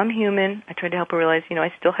 I'm human. I tried to help her realize,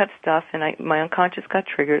 I still have stuff, and my unconscious got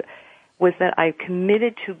triggered, was that I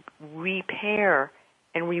committed to repair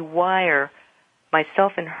and rewire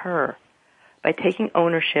myself and her by taking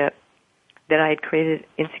ownership that I had created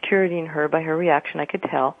insecurity in her by her reaction, I could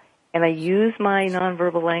tell, and I used my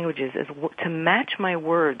nonverbal languages to match my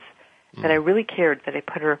words, that I really cared that I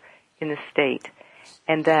put her in this state,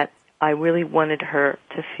 and that I really wanted her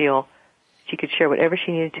to feel she could share whatever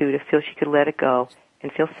she needed to feel she could let it go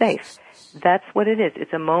and feel safe. That's what it is.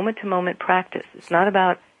 It's a moment-to-moment practice. It's not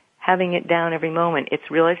about having it down every moment. It's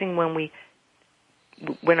realizing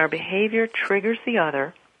when our behavior triggers the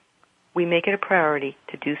other, we make it a priority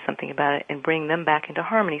to do something about it and bring them back into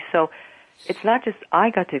harmony. So it's not just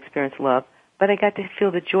I got to experience love, but I got to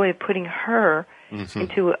feel the joy of putting her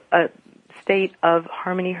into a state of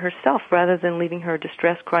harmony herself rather than leaving her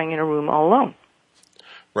distressed, crying in a room all alone.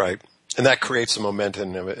 Right. And that creates a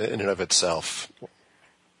momentum in and of itself.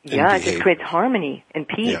 Yeah, it just creates harmony and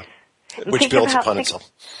peace. Yeah. Which builds upon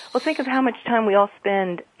itself. Well, think of how much time we all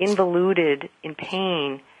spend involuted, in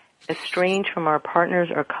pain, estranged from our partners,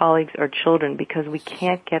 our colleagues, our children, because we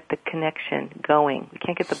can't get the connection going. We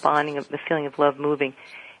can't get the bonding of the feeling of love moving.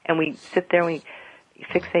 And we sit there and we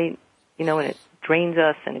fixate, and it drains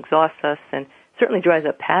us and exhausts us and certainly dries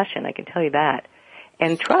up passion, I can tell you that,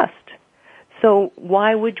 and trust. So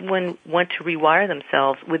why would one want to rewire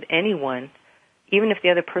themselves with anyone, even if the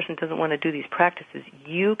other person doesn't want to do these practices?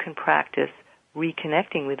 You can practice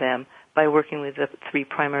reconnecting with them by working with the 3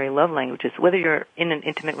 primary love languages, whether you're in an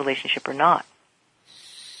intimate relationship or not.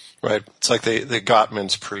 Right. It's like the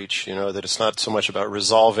Gottmans preach, that it's not so much about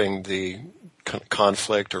resolving the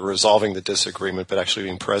conflict or resolving the disagreement, but actually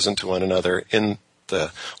being present to one another in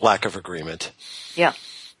the lack of agreement. Yeah.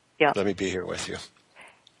 Yeah. Let me be here with you.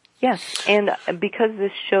 Yes. And because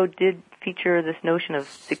this show did feature this notion of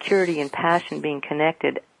security and passion being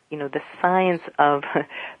connected, the science of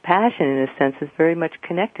passion, in a sense, is very much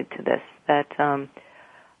connected to this. That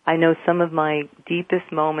I know some of my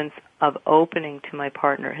deepest moments of opening to my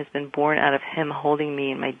partner has been born out of him holding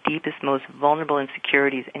me in my deepest, most vulnerable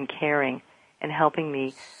insecurities and caring and helping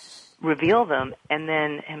me reveal them, and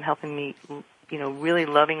then him helping me, really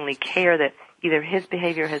lovingly care that either his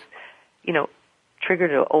behavior has,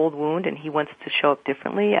 triggered an old wound and he wants to show up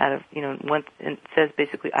differently out of, and says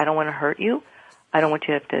basically, I don't want to hurt you. I don't want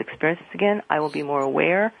you to have to experience this again. I will be more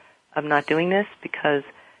aware of not doing this because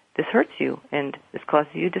this hurts you and this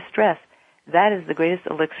causes you distress. That is the greatest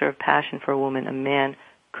elixir of passion for a woman a man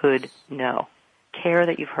could know. Care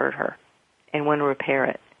that you've hurt her and want to repair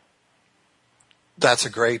it. That's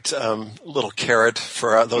a great little carrot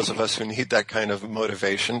for those of us who need that kind of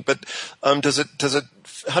motivation. But how does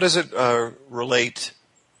it relate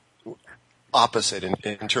opposite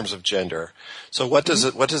in terms of gender? So what does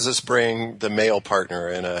this bring the male partner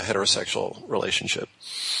in a heterosexual relationship?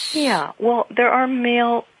 Yeah, well, there are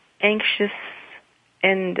male anxious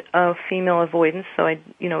and female avoidance. So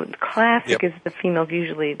the classic is the female's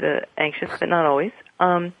usually the anxious, but not always.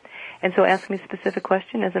 And so ask me a specific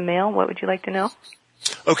question as a male. What would you like to know?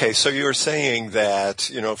 Okay, so you're saying that,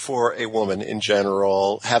 for a woman in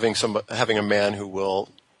general, having a man who will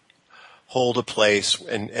hold a place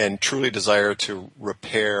and truly desire to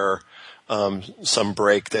repair some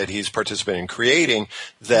break that he's participating in creating,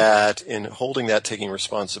 that in holding that, taking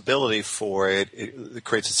responsibility for it, it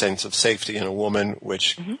creates a sense of safety in a woman,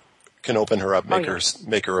 which can open her up,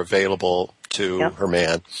 make her available to her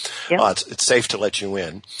man. Yep. It's safe to let you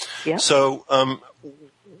in. Yep. So,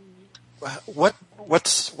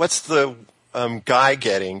 what's the guy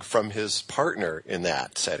getting from his partner in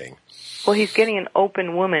that setting? Well, he's getting an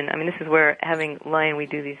open woman. I mean, this is where having Lion, we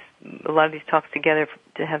do a lot of these talks together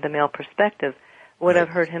to have the male perspective. What I've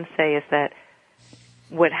heard him say is that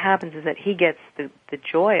what happens is that he gets the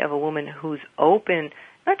joy of a woman who's open,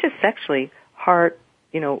 not just sexually, heart,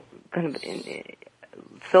 kind of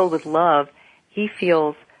filled with love. He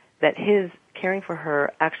feels that his caring for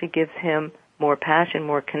her actually gives him more passion,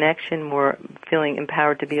 more connection, more feeling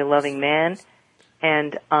empowered to be a loving man.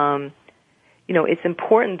 And, it's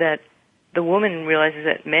important that the woman realizes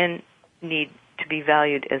that men need to be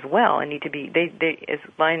valued as well and need to be, they as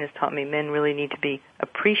Lion has taught me, men really need to be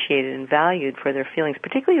appreciated and valued for their feelings,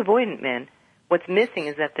 particularly avoidant men. What's missing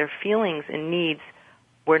is that their feelings and needs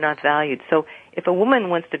were not valued. So if a woman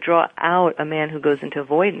wants to draw out a man who goes into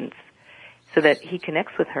avoidance so that he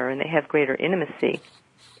connects with her and they have greater intimacy,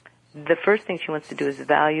 the first thing she wants to do is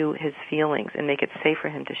value his feelings and make it safe for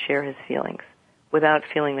him to share his feelings without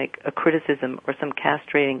feeling like a criticism or some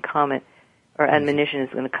castrating comment or admonition is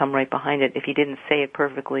going to come right behind it if he didn't say it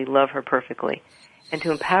perfectly, love her perfectly, and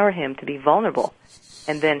to empower him to be vulnerable.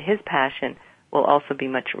 And then his passion will also be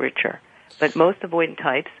much richer. But most avoidant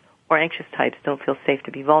types or anxious types don't feel safe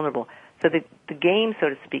to be vulnerable. So the game, so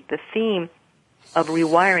to speak, the theme of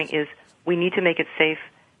rewiring is we need to make it safe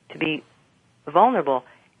to be vulnerable.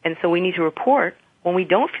 And so we need to report when we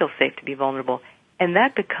don't feel safe to be vulnerable. And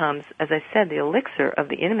that becomes, as I said, the elixir of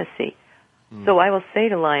the intimacy. So I will say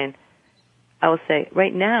to Lion, I will say,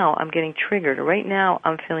 right now I'm getting triggered, or right now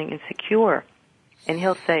I'm feeling insecure. And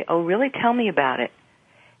he'll say, oh, really? Tell me about it.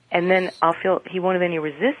 And then I'll feel he won't have any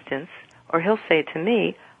resistance, or he'll say to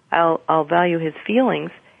me, I'll value his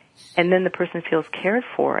feelings, And then the person feels cared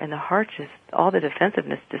for, and the heart just, all the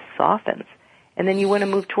defensiveness just softens. And then you want to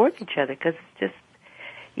move towards each other because it's just,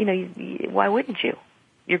 why wouldn't you?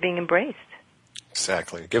 You're being embraced.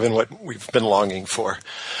 Exactly, given what we've been longing for.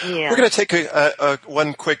 Yeah. We're going to take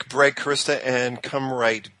one quick break, Carista, and come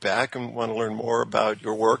right back and want to learn more about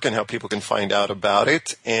your work and how people can find out about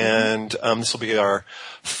it. And this will be our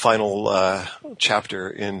final chapter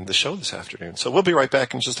in the show this afternoon. So we'll be right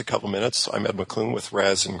back in just a couple minutes. I'm Ed McClune with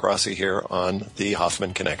Raz and Grassi here on the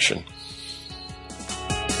Hoffman Connection.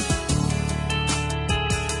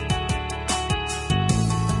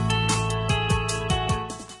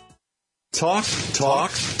 Talk,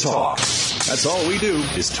 talk, talk. That's all we do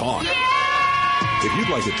is talk. If you'd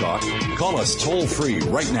like to talk, call us toll-free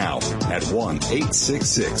right now at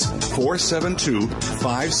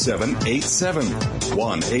 1-866-472-5787.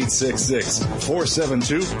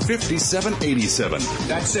 1-866-472-5787.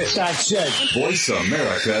 That's it.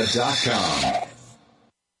 VoiceAmerica.com.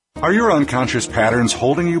 Are your unconscious patterns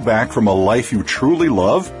holding you back from a life you truly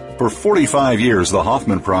love? For 45 years, the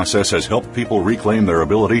Hoffman process has helped people reclaim their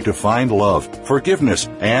ability to find love, forgiveness,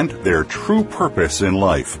 and their true purpose in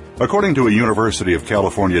life. According to a University of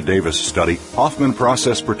California Davis study, Hoffman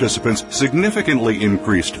process participants significantly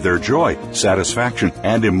increased their joy, satisfaction,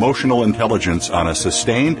 and emotional intelligence on a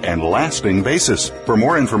sustained and lasting basis. For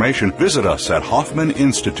more information, visit us at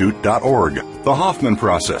HoffmanInstitute.org. The Hoffman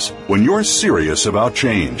process, when you're serious about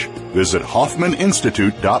change. Visit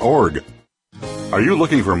HoffmanInstitute.org. Are you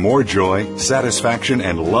looking for more joy, satisfaction,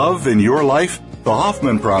 and love in your life? The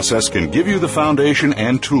Hoffman process can give you the foundation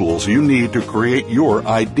and tools you need to create your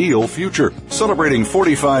ideal future. Celebrating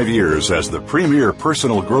 45 years as the premier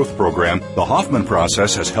personal growth program, the Hoffman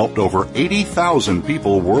process has helped over 80,000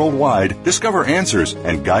 people worldwide discover answers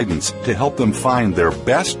and guidance to help them find their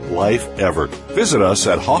best life ever. Visit us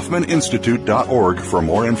at HoffmanInstitute.org for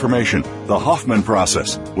more information. The Hoffman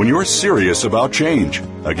process, when you're serious about change.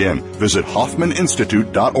 Again, visit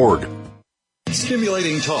HoffmanInstitute.org.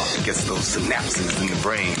 Stimulating talk gets those synapses in the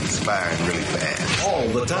brain firing really fast. All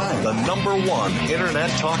the time. The number one internet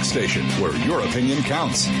talk station where your opinion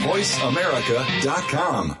counts.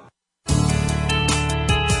 VoiceAmerica.com.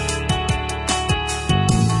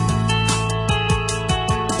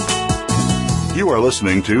 You are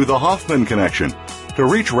listening to The Hoffman Connection. To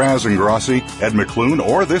reach Raz and Grassi, Ed McClune,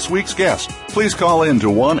 or this week's guest, please call in to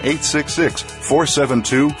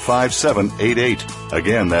 1-866-472-5788.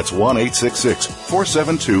 Again, that's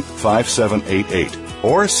 1-866-472-5788.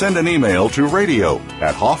 Or send an email to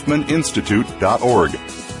radio@HoffmanInstitute.org.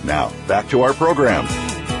 Now, back to our program.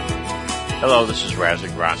 Hello, this is Raz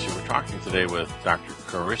and Grassi. We're talking today with Dr.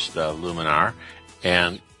 Carista Luminare.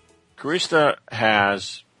 And Carista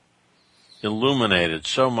has illuminated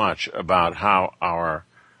so much about how our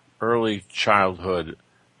early childhood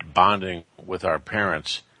bonding with our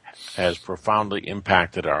parents has profoundly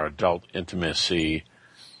impacted our adult intimacy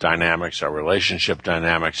dynamics, our relationship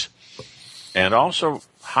dynamics, and also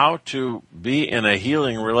how to be in a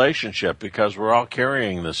healing relationship, because we're all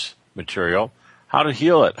carrying this material, how to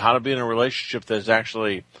heal it, how to be in a relationship that's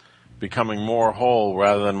actually becoming more whole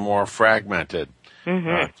rather than more fragmented,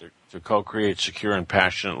 to co-create secure and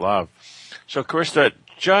passionate love. So, Carista,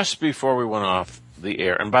 just before we went off the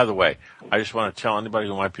air, and by the way, I just want to tell anybody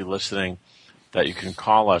who might be listening that you can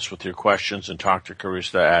call us with your questions and talk to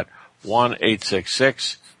Carista at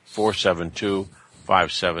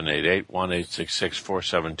 1-866-472-5788,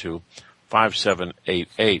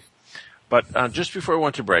 1-866-472-5788. But just before we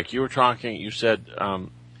went to break, you said,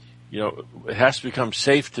 it has to become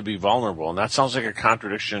safe to be vulnerable, and that sounds like a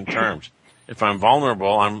contradiction in terms. If I'm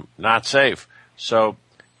vulnerable, I'm not safe. So,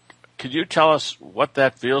 could you tell us what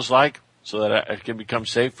that feels like so that it can become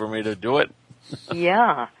safe for me to do it?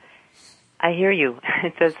 Yeah, I hear you.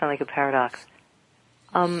 It does sound like a paradox.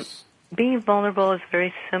 Being vulnerable is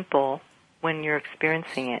very simple when you're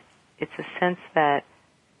experiencing it. It's a sense that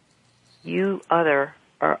you, other,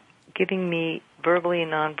 are giving me verbally and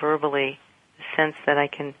non-verbally the sense that I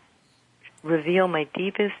can reveal my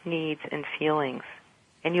deepest needs and feelings,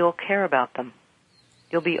 and you'll care about them.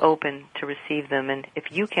 You'll be open to receive them, and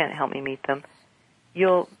if you can't help me meet them,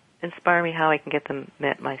 you'll inspire me how I can get them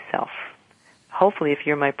met myself. Hopefully, if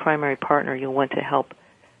you're my primary partner, you'll want to help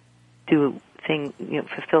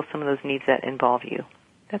fulfill some of those needs that involve you.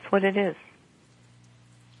 That's what it is.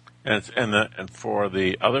 And for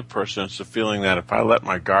the other person, it's the feeling that if I let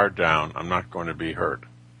my guard down, I'm not going to be hurt.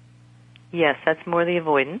 Yes, that's more the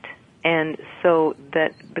avoidant. And so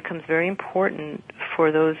that becomes very important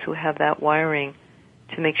for those who have that wiring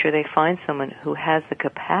to make sure they find someone who has the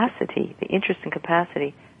capacity, the interest and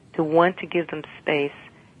capacity, to want to give them space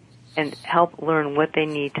and help learn what they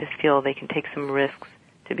need to feel they can take some risks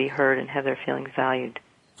to be heard and have their feelings valued.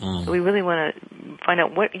 So we really want to find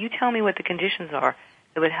out you tell me what the conditions are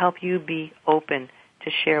that would help you be open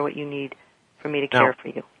to share what you need for me to care for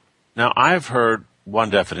you. Now, I've heard one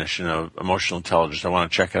definition of emotional intelligence. I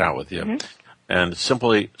want to check it out with you. Mm-hmm. And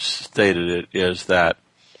simply stated, it is that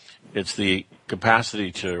it's the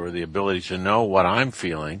capacity to, or the ability to know what I'm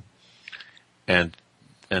feeling and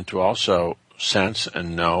to also sense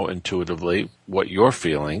and know intuitively what you're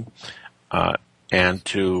feeling, and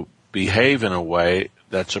to behave in a way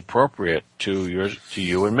that's appropriate to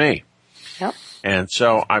you and me. Yep. And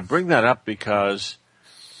so I bring that up because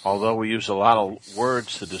although we use a lot of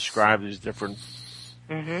words to describe these different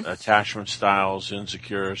attachment styles,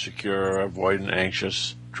 insecure, secure, avoidant,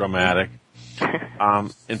 anxious, traumatic,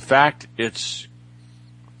 in fact, it's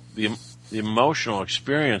the emotional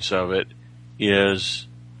experience of it is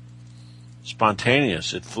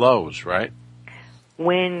spontaneous. It flows, right?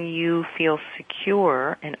 When you feel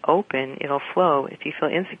secure and open, it'll flow. If you feel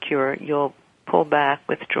insecure, you'll pull back,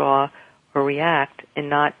 withdraw, or react and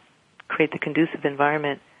not create the conducive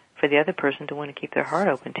environment for the other person to want to keep their heart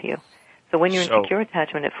open to you. So when you're in secure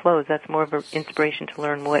attachment, it flows. That's more of an inspiration to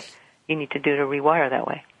learn what you need to do to rewire that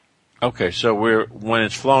way. Okay, so when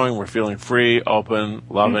it's flowing, we're feeling free, open,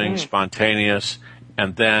 loving, spontaneous,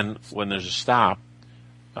 and then when there's a stop,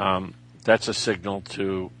 that's a signal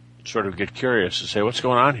to sort of get curious and say, what's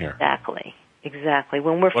going on here? Exactly.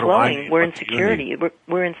 When we're flowing, we're in security. When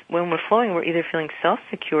we're flowing, we're either feeling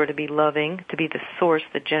self-secure to be loving, to be the source,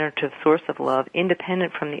 the generative source of love,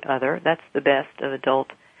 independent from the other. That's the best of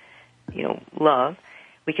adult, love.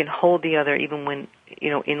 We can hold the other even when,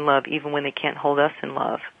 in love, even when they can't hold us in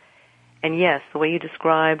love. And yes, the way you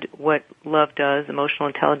described what love does, emotional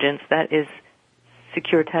intelligence, that is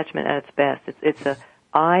secure attachment at its best. It's a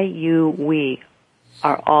I, you, we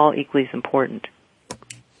are all equally as important.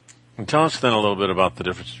 And tell us then a little bit about the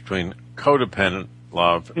difference between codependent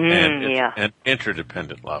love and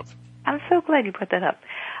interdependent love. I'm so glad you brought that up.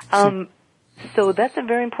 So that's a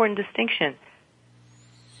very important distinction.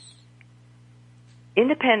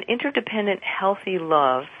 Interdependent, healthy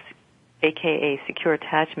love, aka secure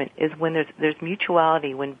attachment, is when there's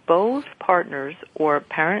mutuality, when both partners, or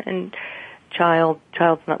parent and child's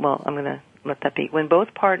not, well, I'm going to let that be, when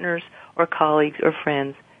both partners or colleagues or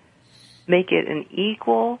friends make it an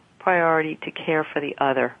equal priority to care for the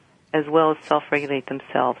other as well as self-regulate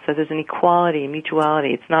themselves. So there's an equality, a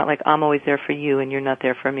mutuality. It's not like I'm always there for you and you're not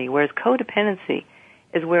there for me. Whereas codependency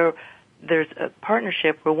is where there's a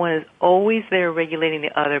partnership where one is always there regulating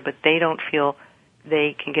the other, but they don't feel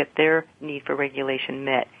they can get their need for regulation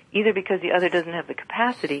met, either because the other doesn't have the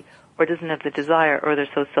capacity or doesn't have the desire, or they're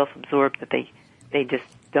so self-absorbed that they just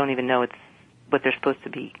don't even know it's what they're supposed to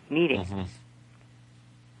be needing. Mm-hmm.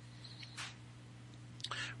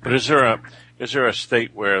 But is there a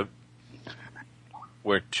state where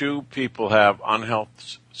two people have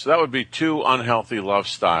unhealthy, so that would be two unhealthy love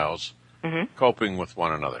styles coping with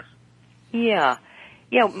one another? Yeah.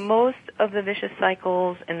 Most of the vicious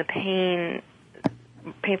cycles and the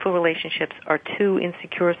painful relationships are two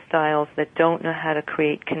insecure styles that don't know how to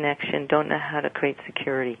create connection, don't know how to create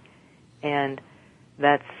security. And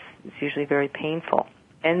it's usually very painful.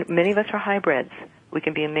 And many of us are hybrids. We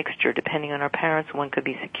can be a mixture depending on our parents. One could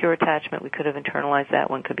be secure attachment. We could have internalized that.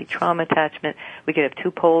 One could be trauma attachment. We could have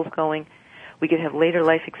two poles going. We could have later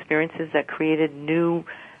life experiences that created new,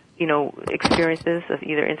 experiences of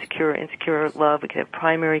either insecure or insecure love. We could have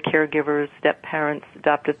primary caregivers, step-parents,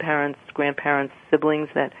 adoptive parents, grandparents, siblings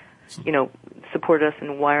that, support us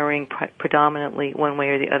in wiring predominantly one way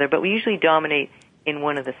or the other. But we usually dominate in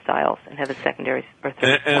one of the styles and have a secondary or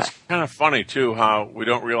third and it's kind of funny, too, how we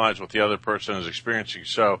don't realize what the other person is experiencing.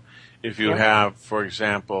 So if you have, for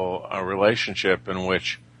example, a relationship in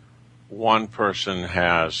which one person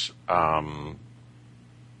has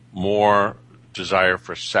more desire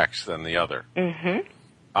for sex than the other, the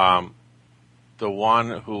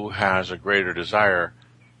one who has a greater desire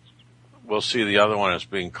will see the other one as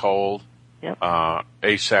being cold,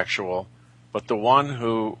 asexual, but the one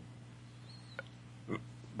who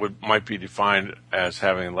might be defined as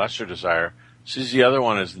having lesser desire sees the other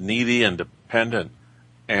one as needy and dependent,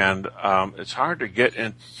 and it's hard to get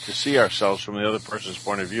in to see ourselves from the other person's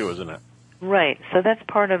point of view, isn't it? Right. So that's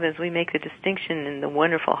part of, as we make the distinction in the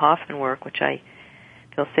wonderful Hoffman work, which I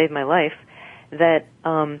feel saved my life, that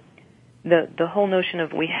the whole notion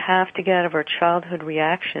of we have to get out of our childhood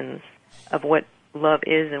reactions of what love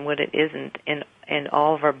is and what it isn't, and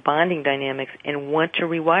all of our bonding dynamics, and want to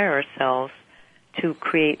rewire ourselves to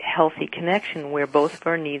create healthy connection where both of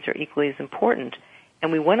our needs are equally as important.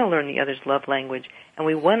 and we want to learn the other's love language, and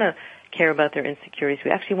we want to care about their insecurities.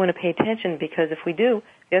 We actually want to pay attention, because if we do,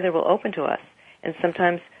 the other will open to us. And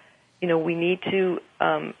sometimes, we need to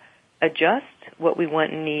adjust what we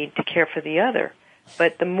want and need to care for the other.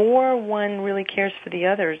 But the more one really cares for the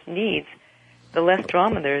other's needs, the less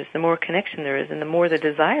drama there is, the more connection there is, and the more the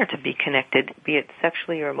desire to be connected, be it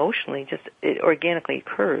sexually or emotionally, it organically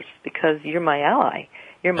occurs, because you're my ally.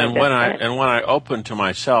 You're my best friend. And when I open to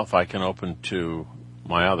myself, I can open to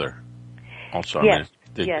my other also. Yes.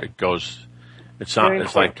 It goes, it's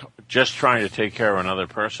like just trying to take care of another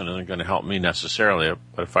person isn't going to help me necessarily,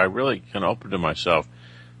 but if I really can open to myself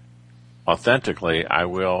authentically, I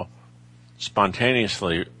will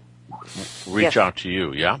spontaneously reach out to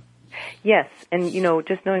you, yeah? Yes, and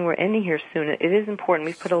just knowing we're ending here soon, it is important.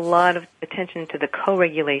 We've put a lot of attention to the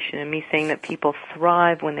co-regulation, and me saying that people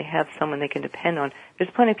thrive when they have someone they can depend on. There's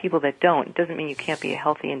plenty of people that don't. It doesn't mean you can't be a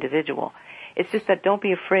healthy individual. It's just that don't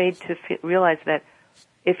be afraid to realize that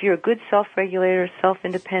if you're a good self-regulator,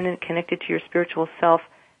 self-independent, connected to your spiritual self,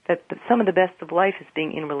 that some of the best of life is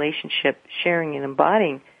being in relationship, sharing and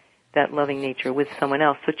embodying that loving nature with someone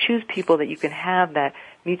else. So choose people that you can have that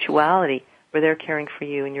mutuality where they're caring for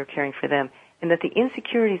you and you're caring for them, and that the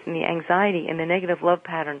insecurities and the anxiety and the negative love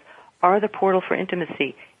patterns are the portal for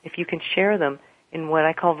intimacy. If you can share them in what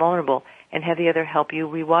I call vulnerable, and have the other help you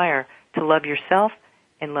rewire to love yourself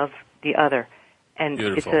and love the other. And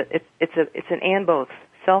beautiful. It's an and both,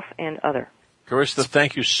 self and other. Carista,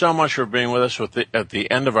 thank you so much for being with us at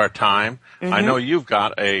the end of our time. Mm-hmm. I know you've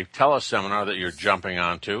got a teleseminar that you're jumping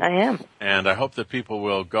onto. I am. And I hope that people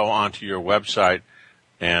will go onto your website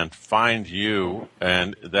and find you,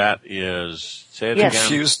 and that is, say it again.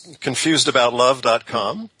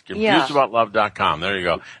 ConfusedaboutLove.com. ConfusedaboutLove.com. There you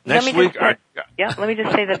go. Next week. Let me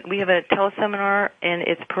just say that we have a teleseminar, and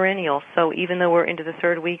it's perennial. So even though we're into the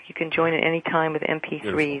third week, you can join at any time with MP3s.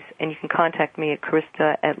 Beautiful. And you can contact me at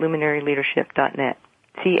Carista@luminaryleadership.net.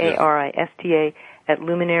 Carista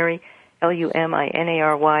 @luminary,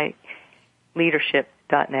 LUMINARY,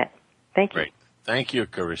 leadership.net. Thank you. Great. Thank you,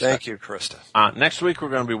 Carista. Thank you, Carista. Next week, we're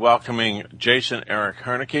going to be welcoming Jason Eric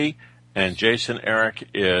Hernicke. And Jason Eric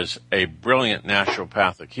is a brilliant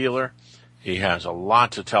naturopathic healer. He has a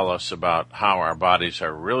lot to tell us about how our bodies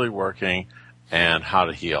are really working and how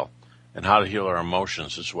to heal our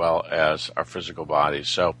emotions as well as our physical bodies.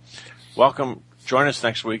 So join us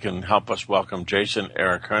next week and help us welcome Jason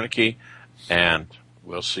Eric Hernicke. And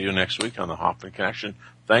we'll see you next week on the Hoffman Connection.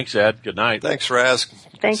 Thanks, Ed. Good night. Thanks, Raz.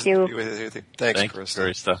 Thank you. Thanks,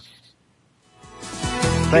 Carista.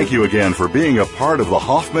 Thank you again for being a part of the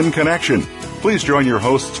Hoffman Connection. Please join your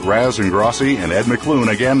hosts Raz Ingrassi and Ed McClune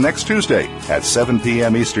again next Tuesday at 7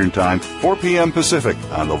 p.m. Eastern Time, 4 p.m. Pacific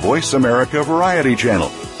on the Voice America Variety Channel.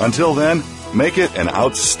 Until then, make it an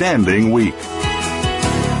outstanding week.